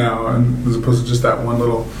whole now, and as opposed to just that one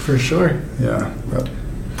little. For sure. Yeah.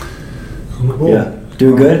 Cool. Yeah.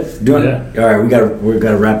 Doing good. All right. We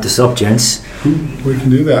gotta wrap this up, gents. We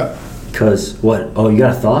can do that. Because what? Oh, you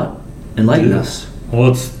got a thought? Enlighten us.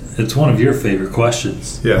 Well, it's one of your favorite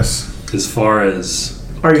questions. Yes. As far as...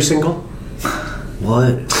 Are you single?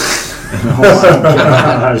 What?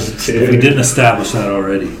 If we didn't establish that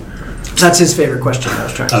already. That's his favorite question I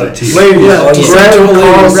was trying to say. Ladies, Greg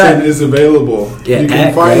Carlson is available. Yeah, you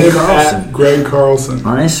can find him at Greg Carlson.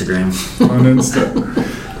 On Instagram. On Insta.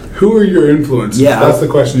 Who are your influences? Yeah. That's the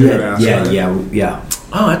question you're going to ask. Yeah.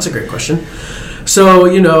 Oh, that's a great question. So,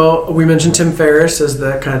 we mentioned Tim Ferriss as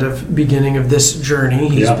the kind of beginning of this journey.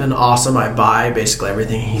 He's been awesome. I buy basically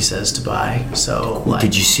everything he says to buy. So,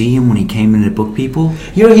 did you see him when he came into Book People?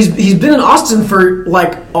 He's been in Austin for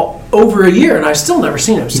over a year, and I've still never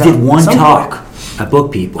seen him. He did one talk at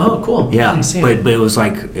Book People. Oh, cool. Yeah, but it was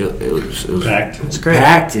it was packed. It's great.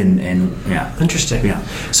 Packed and yeah. Interesting. Yeah.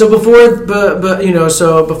 So before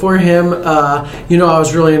him, I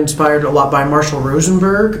was really inspired a lot by Marshall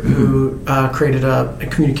Rosenberg, who created a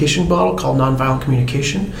communication model called nonviolent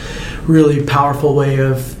communication. Really powerful way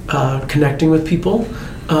of connecting with people.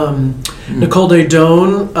 Nicole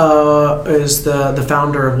Daedone is the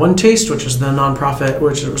founder of One Taste, which is the nonprofit,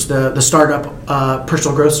 which was the startup,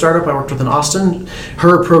 personal growth startup I worked with in Austin.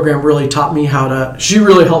 Her program really taught me she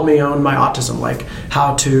really helped me own my autism, like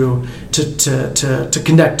how to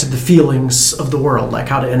connect to the feelings of the world, like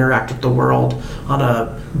how to interact with the world on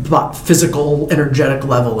a physical, energetic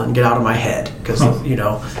level and get out of my head, because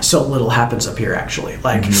so little happens up here actually.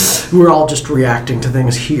 We're all just reacting to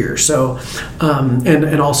things here. So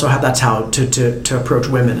and also that's how to approach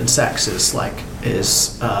women and sex is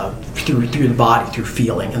through the body, through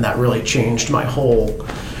feeling, and that really changed my whole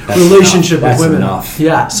relationship with women. Enough.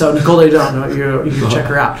 Yeah, so Nicole Daedone, you can check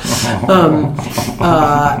her out.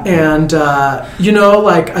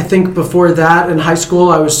 I think before that in high school,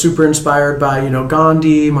 I was super inspired by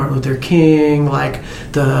Gandhi, Martin Luther King, the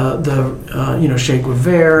Che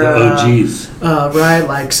Guevara, the OGs, right?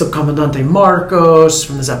 Like Subcomandante Marcos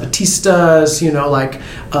from the Zapatistas,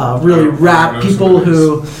 really rap people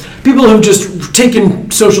who've just taken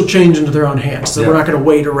social change into their own hands. So we're not going to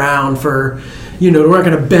wait around for. We're not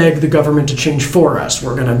going to beg the government to change for us.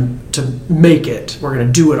 We're going to make it. We're going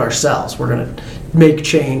to do it ourselves. We're going to make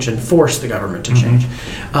change and force the government to change.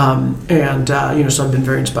 So I've been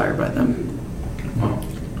very inspired by them. Wow.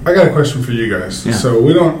 I got a question for you guys. Yeah. So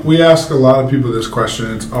we ask a lot of people this question.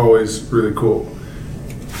 It's always really cool.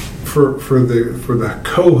 For the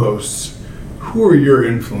co-hosts, who are your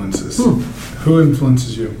influences? Who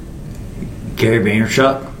influences you? Gary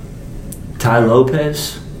Vaynerchuk. Tai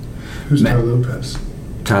Lopez. Who's Tai Lopez?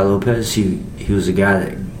 Tai Lopez. He was a guy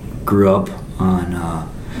that grew up on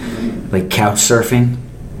like couch surfing.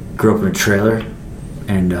 Grew up in a trailer,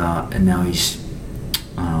 and now he's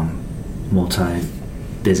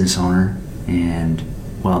multi-business owner and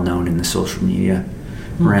well known in the social media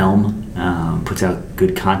realm. Puts out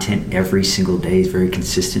good content every single day. He's very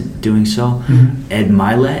consistent doing so. Ed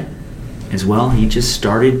Milet as well. He just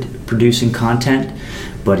started producing content,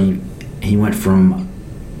 but he went from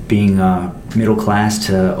being middle class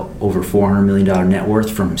to over $400 million net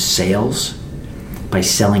worth from sales by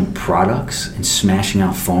selling products and smashing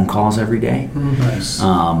out phone calls every day. Nice.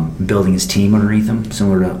 Building his team underneath him,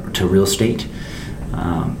 similar to real estate.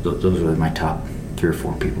 Those are my top 3 or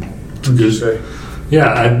 4 people. What did you say?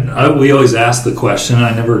 Yeah, we always ask the question.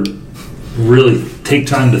 I never really take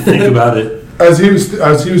time to think about it. As he was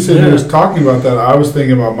sitting here talking about that, I was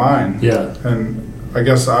thinking about mine. Yeah. And I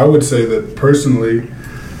guess I would say that personally,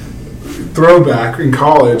 throwback in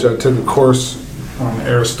college, I took a course on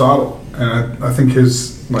Aristotle. And I think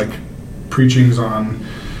his preachings on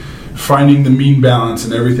finding the mean balance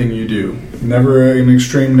in everything you do. Never an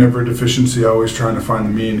extreme, never a deficiency, always trying to find the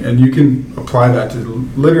mean. And you can apply that to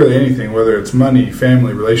literally anything, whether it's money,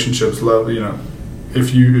 family, relationships, love.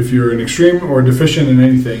 If you're an extreme or deficient in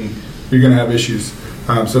anything, you're going to have issues.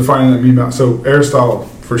 So finding that mean balance. So Aristotle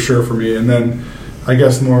for sure for me. And then I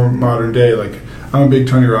guess more modern day, I'm a big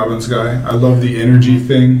Tony Robbins guy. I love the energy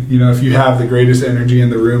thing. If you have the greatest energy in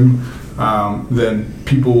the room, then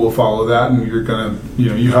people will follow that, and you're gonna,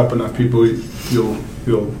 you help enough people,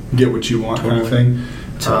 you'll get what you want, kind of thing.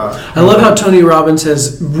 I love how Tony Robbins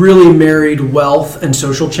has really married wealth and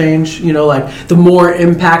social change. The more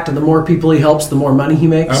impact and the more people he helps, the more money he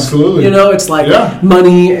makes. Absolutely. It's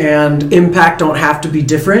money and impact don't have to be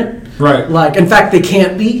different. Right. In fact, they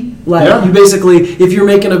can't be. You basically, if you're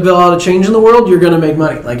making a lot of change in the world, you're going to make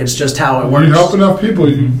money. It's just how it works. You help enough people,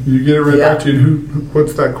 you get it right back to you. And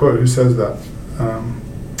what's that quote? Who says that?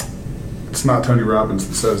 It's not Tony Robbins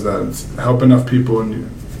that says that. It's help enough people, and you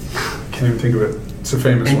can't even think of it. It's a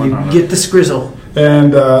famous one. And you get the scrizzle.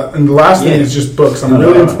 And the last thing is just books. I'm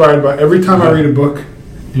really inspired by. Every time I read a book,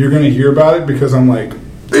 you're going to hear about it because I'm like,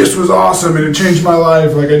 this was awesome and it changed my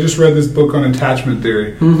life. I just read this book on attachment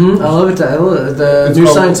theory. I love it. The New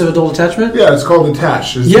Science of Adult Attachment? Yeah, it's called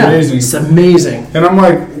Attached. It's amazing. It's amazing. And I'm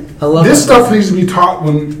like, I love this stuff needs to be taught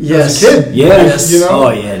as a kid. Yes.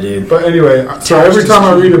 Oh, yeah, dude. But anyway, so every time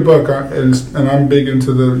I read a book, and I'm big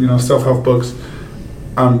into the self-help books,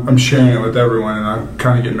 I'm sharing it with everyone, and I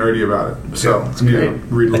kind of get nerdy about it. So I need to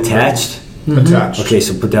read a little Attached? Attached. Okay,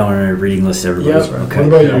 so put that on our reading list, everybody. Yep. Okay. What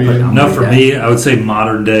about you, Ian? No, for me, I would say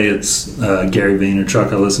modern day, it's Gary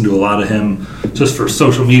Vaynerchuk. I listen to a lot of him just for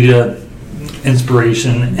social media,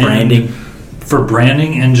 inspiration. And branding. For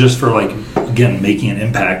branding and just for, again, making an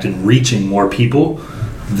impact and reaching more people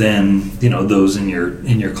than, those in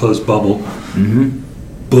your closed bubble.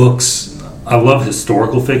 Books. I love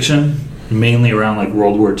historical fiction, mainly around,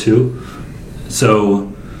 World War II. So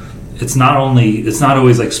it's not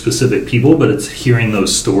always specific people, but it's hearing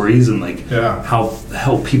those stories and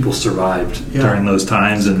how people survived during those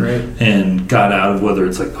times and got out of, whether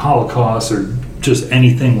it's the Holocaust or just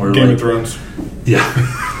anything where Game of Thrones. Yeah.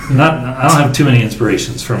 I don't have too many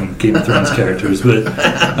inspirations from Game of Thrones characters, but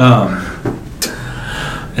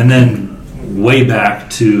and then way back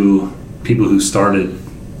to people who started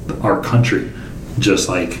our country, just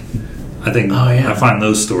I find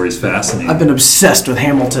those stories fascinating. I've been obsessed with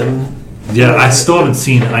Hamilton. Yeah, I still haven't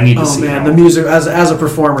seen it. I need to see it. Oh, man, the music, as a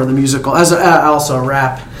performer, the musical, I also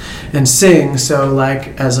rap and sing, so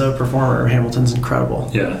as a performer, Hamilton's incredible.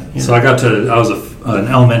 Yeah, so I was an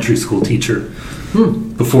elementary school teacher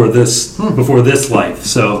before this life,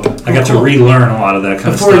 so I got to relearn a lot of that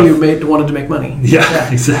kind of stuff. Before you wanted to make money.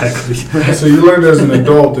 Yeah. Exactly. Right. So you learned as an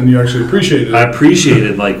adult and you actually appreciated it. I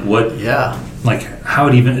appreciated how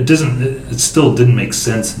it still didn't make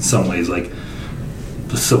sense in some ways,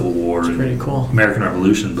 the Civil War and pretty cool. American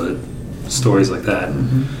Revolution, but stories like that.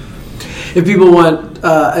 If people want,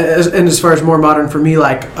 and as far as more modern for me,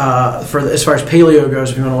 as far as paleo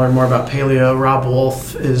goes, if you want to learn more about paleo, Rob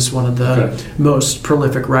Wolf is one of the most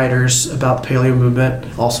prolific writers about the paleo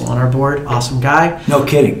movement, also on our board. Awesome guy. No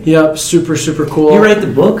kidding. Yep, super, super cool. You write the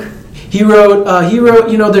book? He wrote,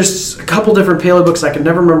 there's a couple different paleo books. I can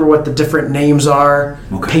never remember what the different names are.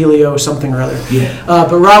 Okay. Paleo something or other. Yeah.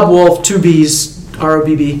 But Rob Wolf, 2 B's,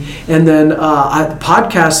 ROBB. And then the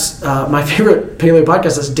podcast, my favorite paleo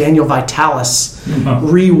podcast is Daniel Vitalis,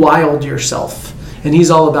 Rewild Yourself. And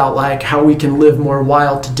he's all about how we can live more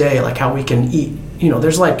wild today, how we can eat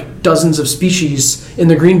there's like dozens of species in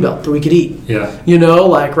the greenbelt that we could eat. Yeah.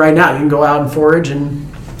 Like right now you can go out and forage and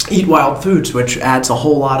eat wild foods, which adds a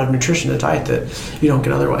whole lot of nutrition to diet that you don't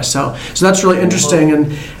get otherwise. So that's really interesting.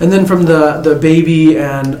 And then from the baby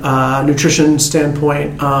and nutrition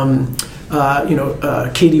standpoint,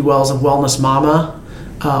 Katie Wells of Wellness Mama,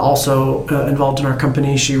 also involved in our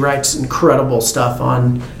company. She writes incredible stuff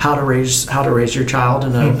on how to raise your child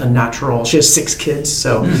in a natural. She has 6 kids,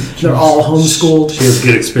 so they're all homeschooled. She has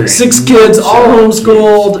good experience. 6 kids, all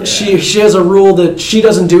homeschooled. She has a rule that she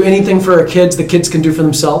doesn't do anything for her kids. The kids can do for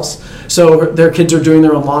themselves. So their kids are doing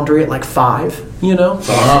their own laundry at like 5.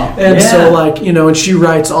 Wow. And so and she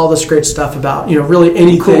writes all this great stuff about really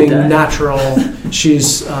anything natural.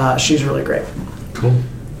 She's really great. Cool.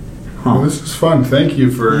 Well, this is fun. Thank you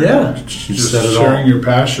for just sharing your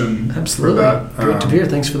passion Absolutely. for that. Great to be here.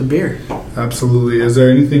 Thanks for the beer. Absolutely. Is there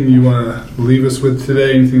anything you want to leave us with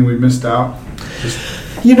today? Anything we missed out?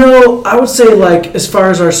 I would say, as far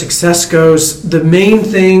as our success goes, the main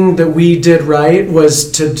thing that we did right was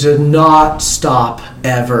to not stop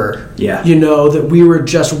ever. Yeah. That we were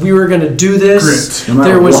going to do this. Grit. No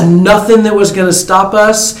There was what. nothing that was going to stop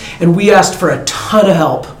us, and we asked for a ton of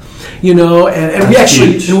help. And we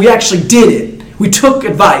actually did it. We took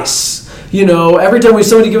advice. Every time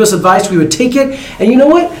somebody give us advice, we would take it. And you know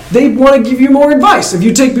what? They want to give you more advice. If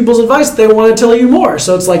you take people's advice, they want to tell you more.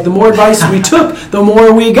 So it's like the more advice we took, the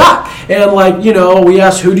more we got. And we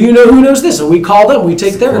asked, who do you know who knows this? And we call them, we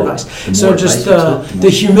take their advice. So just the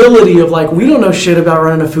humility of we don't know shit about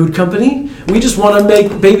running a food company. We just want to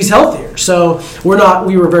make babies healthier. So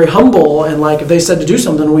we were very humble, and if they said to do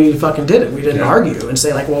something, we fucking did it. We didn't argue and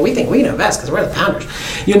say well, we think we know best because we're the founders.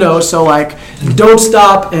 So don't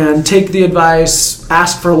stop and take the advice,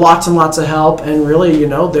 ask for lots and lots of help, and really,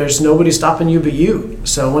 there's nobody stopping you but you.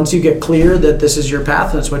 So once you get clear that this is your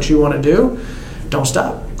path and it's what you want to do, don't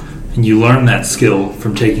stop. And you learn that skill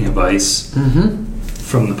from taking advice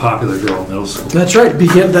from the popular girl in middle school. That's right.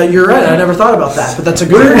 You're right. I never thought about that, but that's a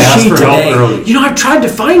good one. Ask for help early. I've tried to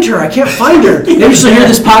find her. I can't find her. Maybe she'll hear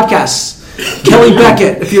this podcast. Kelly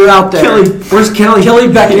Beckett, if you're out there. Where's Kelly?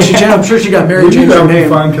 Kelly Beckett. I'm sure she got Mary Jane's name.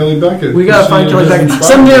 Find Kelly Beckett. We gotta find Kelly Beckett.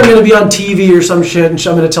 Someday I'm gonna be on TV or some shit, and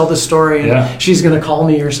I'm gonna tell this story, and she's gonna call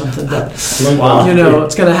me or something. But it's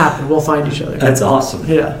gonna happen. We'll find each other. That's awesome.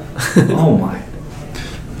 Yeah. Oh my.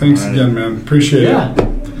 Thanks again, man. Appreciate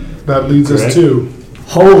it. That leads us to.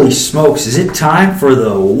 Holy smokes! Is it time for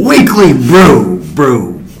the weekly brew?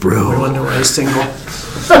 I wonder why he's single.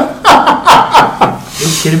 Are you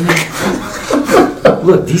kidding me?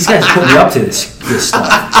 Look, these guys put me up to this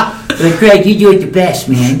stuff. They're like, Greg, you do it the best,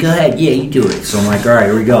 man. Go ahead. Yeah, you do it. So I'm like, all right,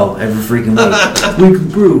 here we go. Every freaking week.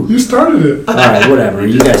 Weekly brew. You started it. All right, whatever.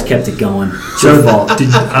 You guys kept it going. It's So your fault.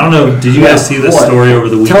 I don't know. Did you guys see this story over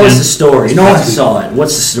the weekend? Tell us the story. No one saw it.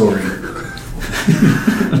 What's the story?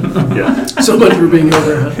 Yeah. So much for being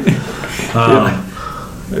over.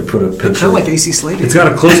 I put a picture. Kind of like AC Slater. It's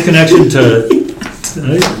got a close connection to.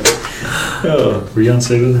 Were you on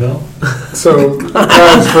Save the Bell? So,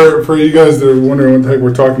 guys, for you guys that are wondering what the heck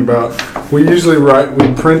we're talking about, we usually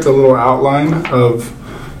print a little outline of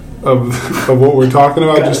what we're talking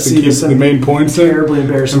about just to keep the main points in. Terribly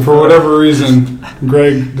embarrassing. And for whatever reason,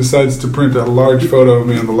 Greg decides to print a large photo of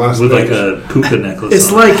me on the last With page. like a puka necklace.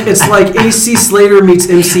 It's like AC Slater meets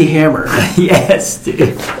MC Hammer. Yes, dude.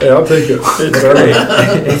 Hey, I'll take it. It's great.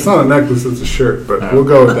 It's not a necklace, it's a shirt, but we'll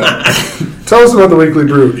go with that. Tell us about the Weekly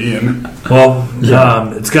Brew, Ian. Well,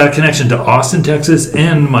 it's got a connection to Austin, Texas,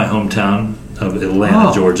 and my hometown of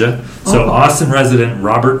Atlanta, Georgia. So Austin resident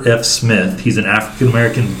Robert F. Smith, he's an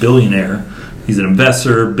African-American billionaire. He's an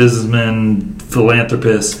investor, businessman,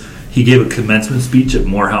 philanthropist. He gave a commencement speech at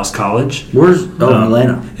Morehouse College. Where's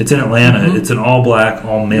Atlanta? It's in Atlanta. It's an all-black,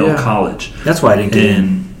 all-male college. That's why I didn't get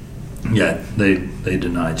in. Yeah, they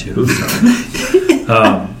denied you.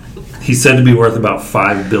 He's said to be worth about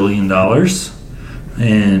 $5 billion.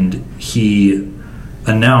 And he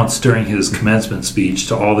announced during his commencement speech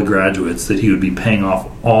to all the graduates that he would be paying off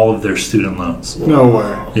all of their student loans. No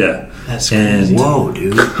way. Yeah. That's crazy. Whoa,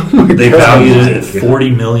 dude. They valued it at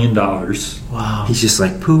 $40 million. Wow. He's just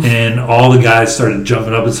like, poof. And all the guys started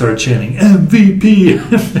jumping up and started chanting, MVP!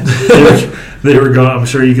 they were going, I'm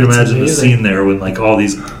sure you can imagine the scene there when like all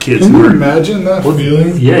these kids Can you were... imagine that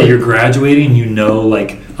feeling? Yeah, you're graduating,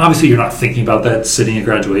 obviously you're not thinking about that sitting at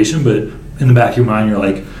graduation, but in the back of your mind you're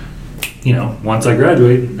like, once I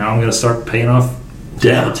graduate, now I'm going to start paying off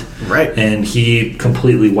debt. Right. And he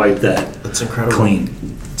completely wiped that That's incredible.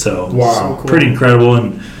 clean. So, Wow. So cool. pretty incredible.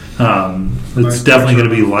 And it's Nice definitely picture.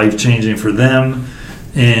 going to be life-changing for them.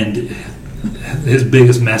 And his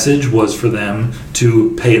biggest message was for them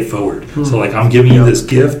to pay it forward. So like, I'm giving you this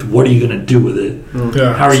gift. What are you going to do with it?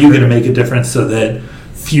 Yeah, How are you going to make a difference so that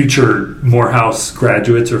future Morehouse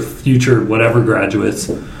graduates or future whatever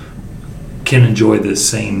graduates can enjoy this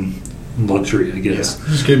same luxury, I guess. It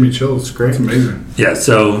just gave me chills. It's great. It's amazing. Yeah,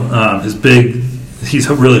 so he's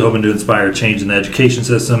really hoping to inspire change in the education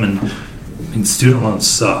system, and student loans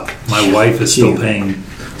suck. My wife is still paying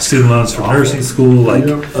student loans for nursing school. Like,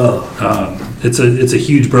 it's a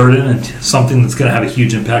huge burden and something that's going to have a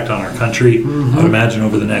huge impact on our country, I would imagine,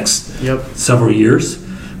 over the next several years.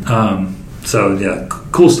 So yeah,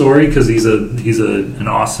 cool story because he's an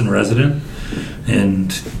Austin resident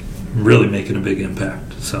and really making a big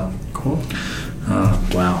impact. So cool.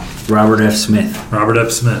 Wow. Robert F. Smith.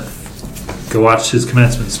 Go watch his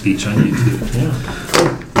commencement speech on YouTube.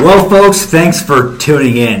 Yeah. Well, folks, thanks for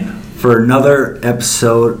tuning in for another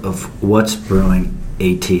episode of What's Brewing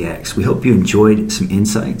ATX. We hope you enjoyed some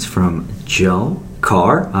insights from Joe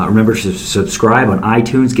Carr. Remember to subscribe on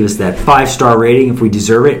iTunes. Give us that 5-star rating if we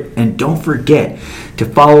deserve it. And don't forget to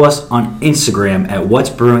follow us on Instagram at What's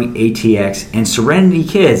Brewing ATX and Serenity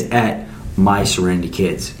Kids at My Serenity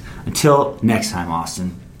Kids. Until next time,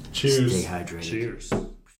 Austin. Cheers. Stay hydrated. Cheers.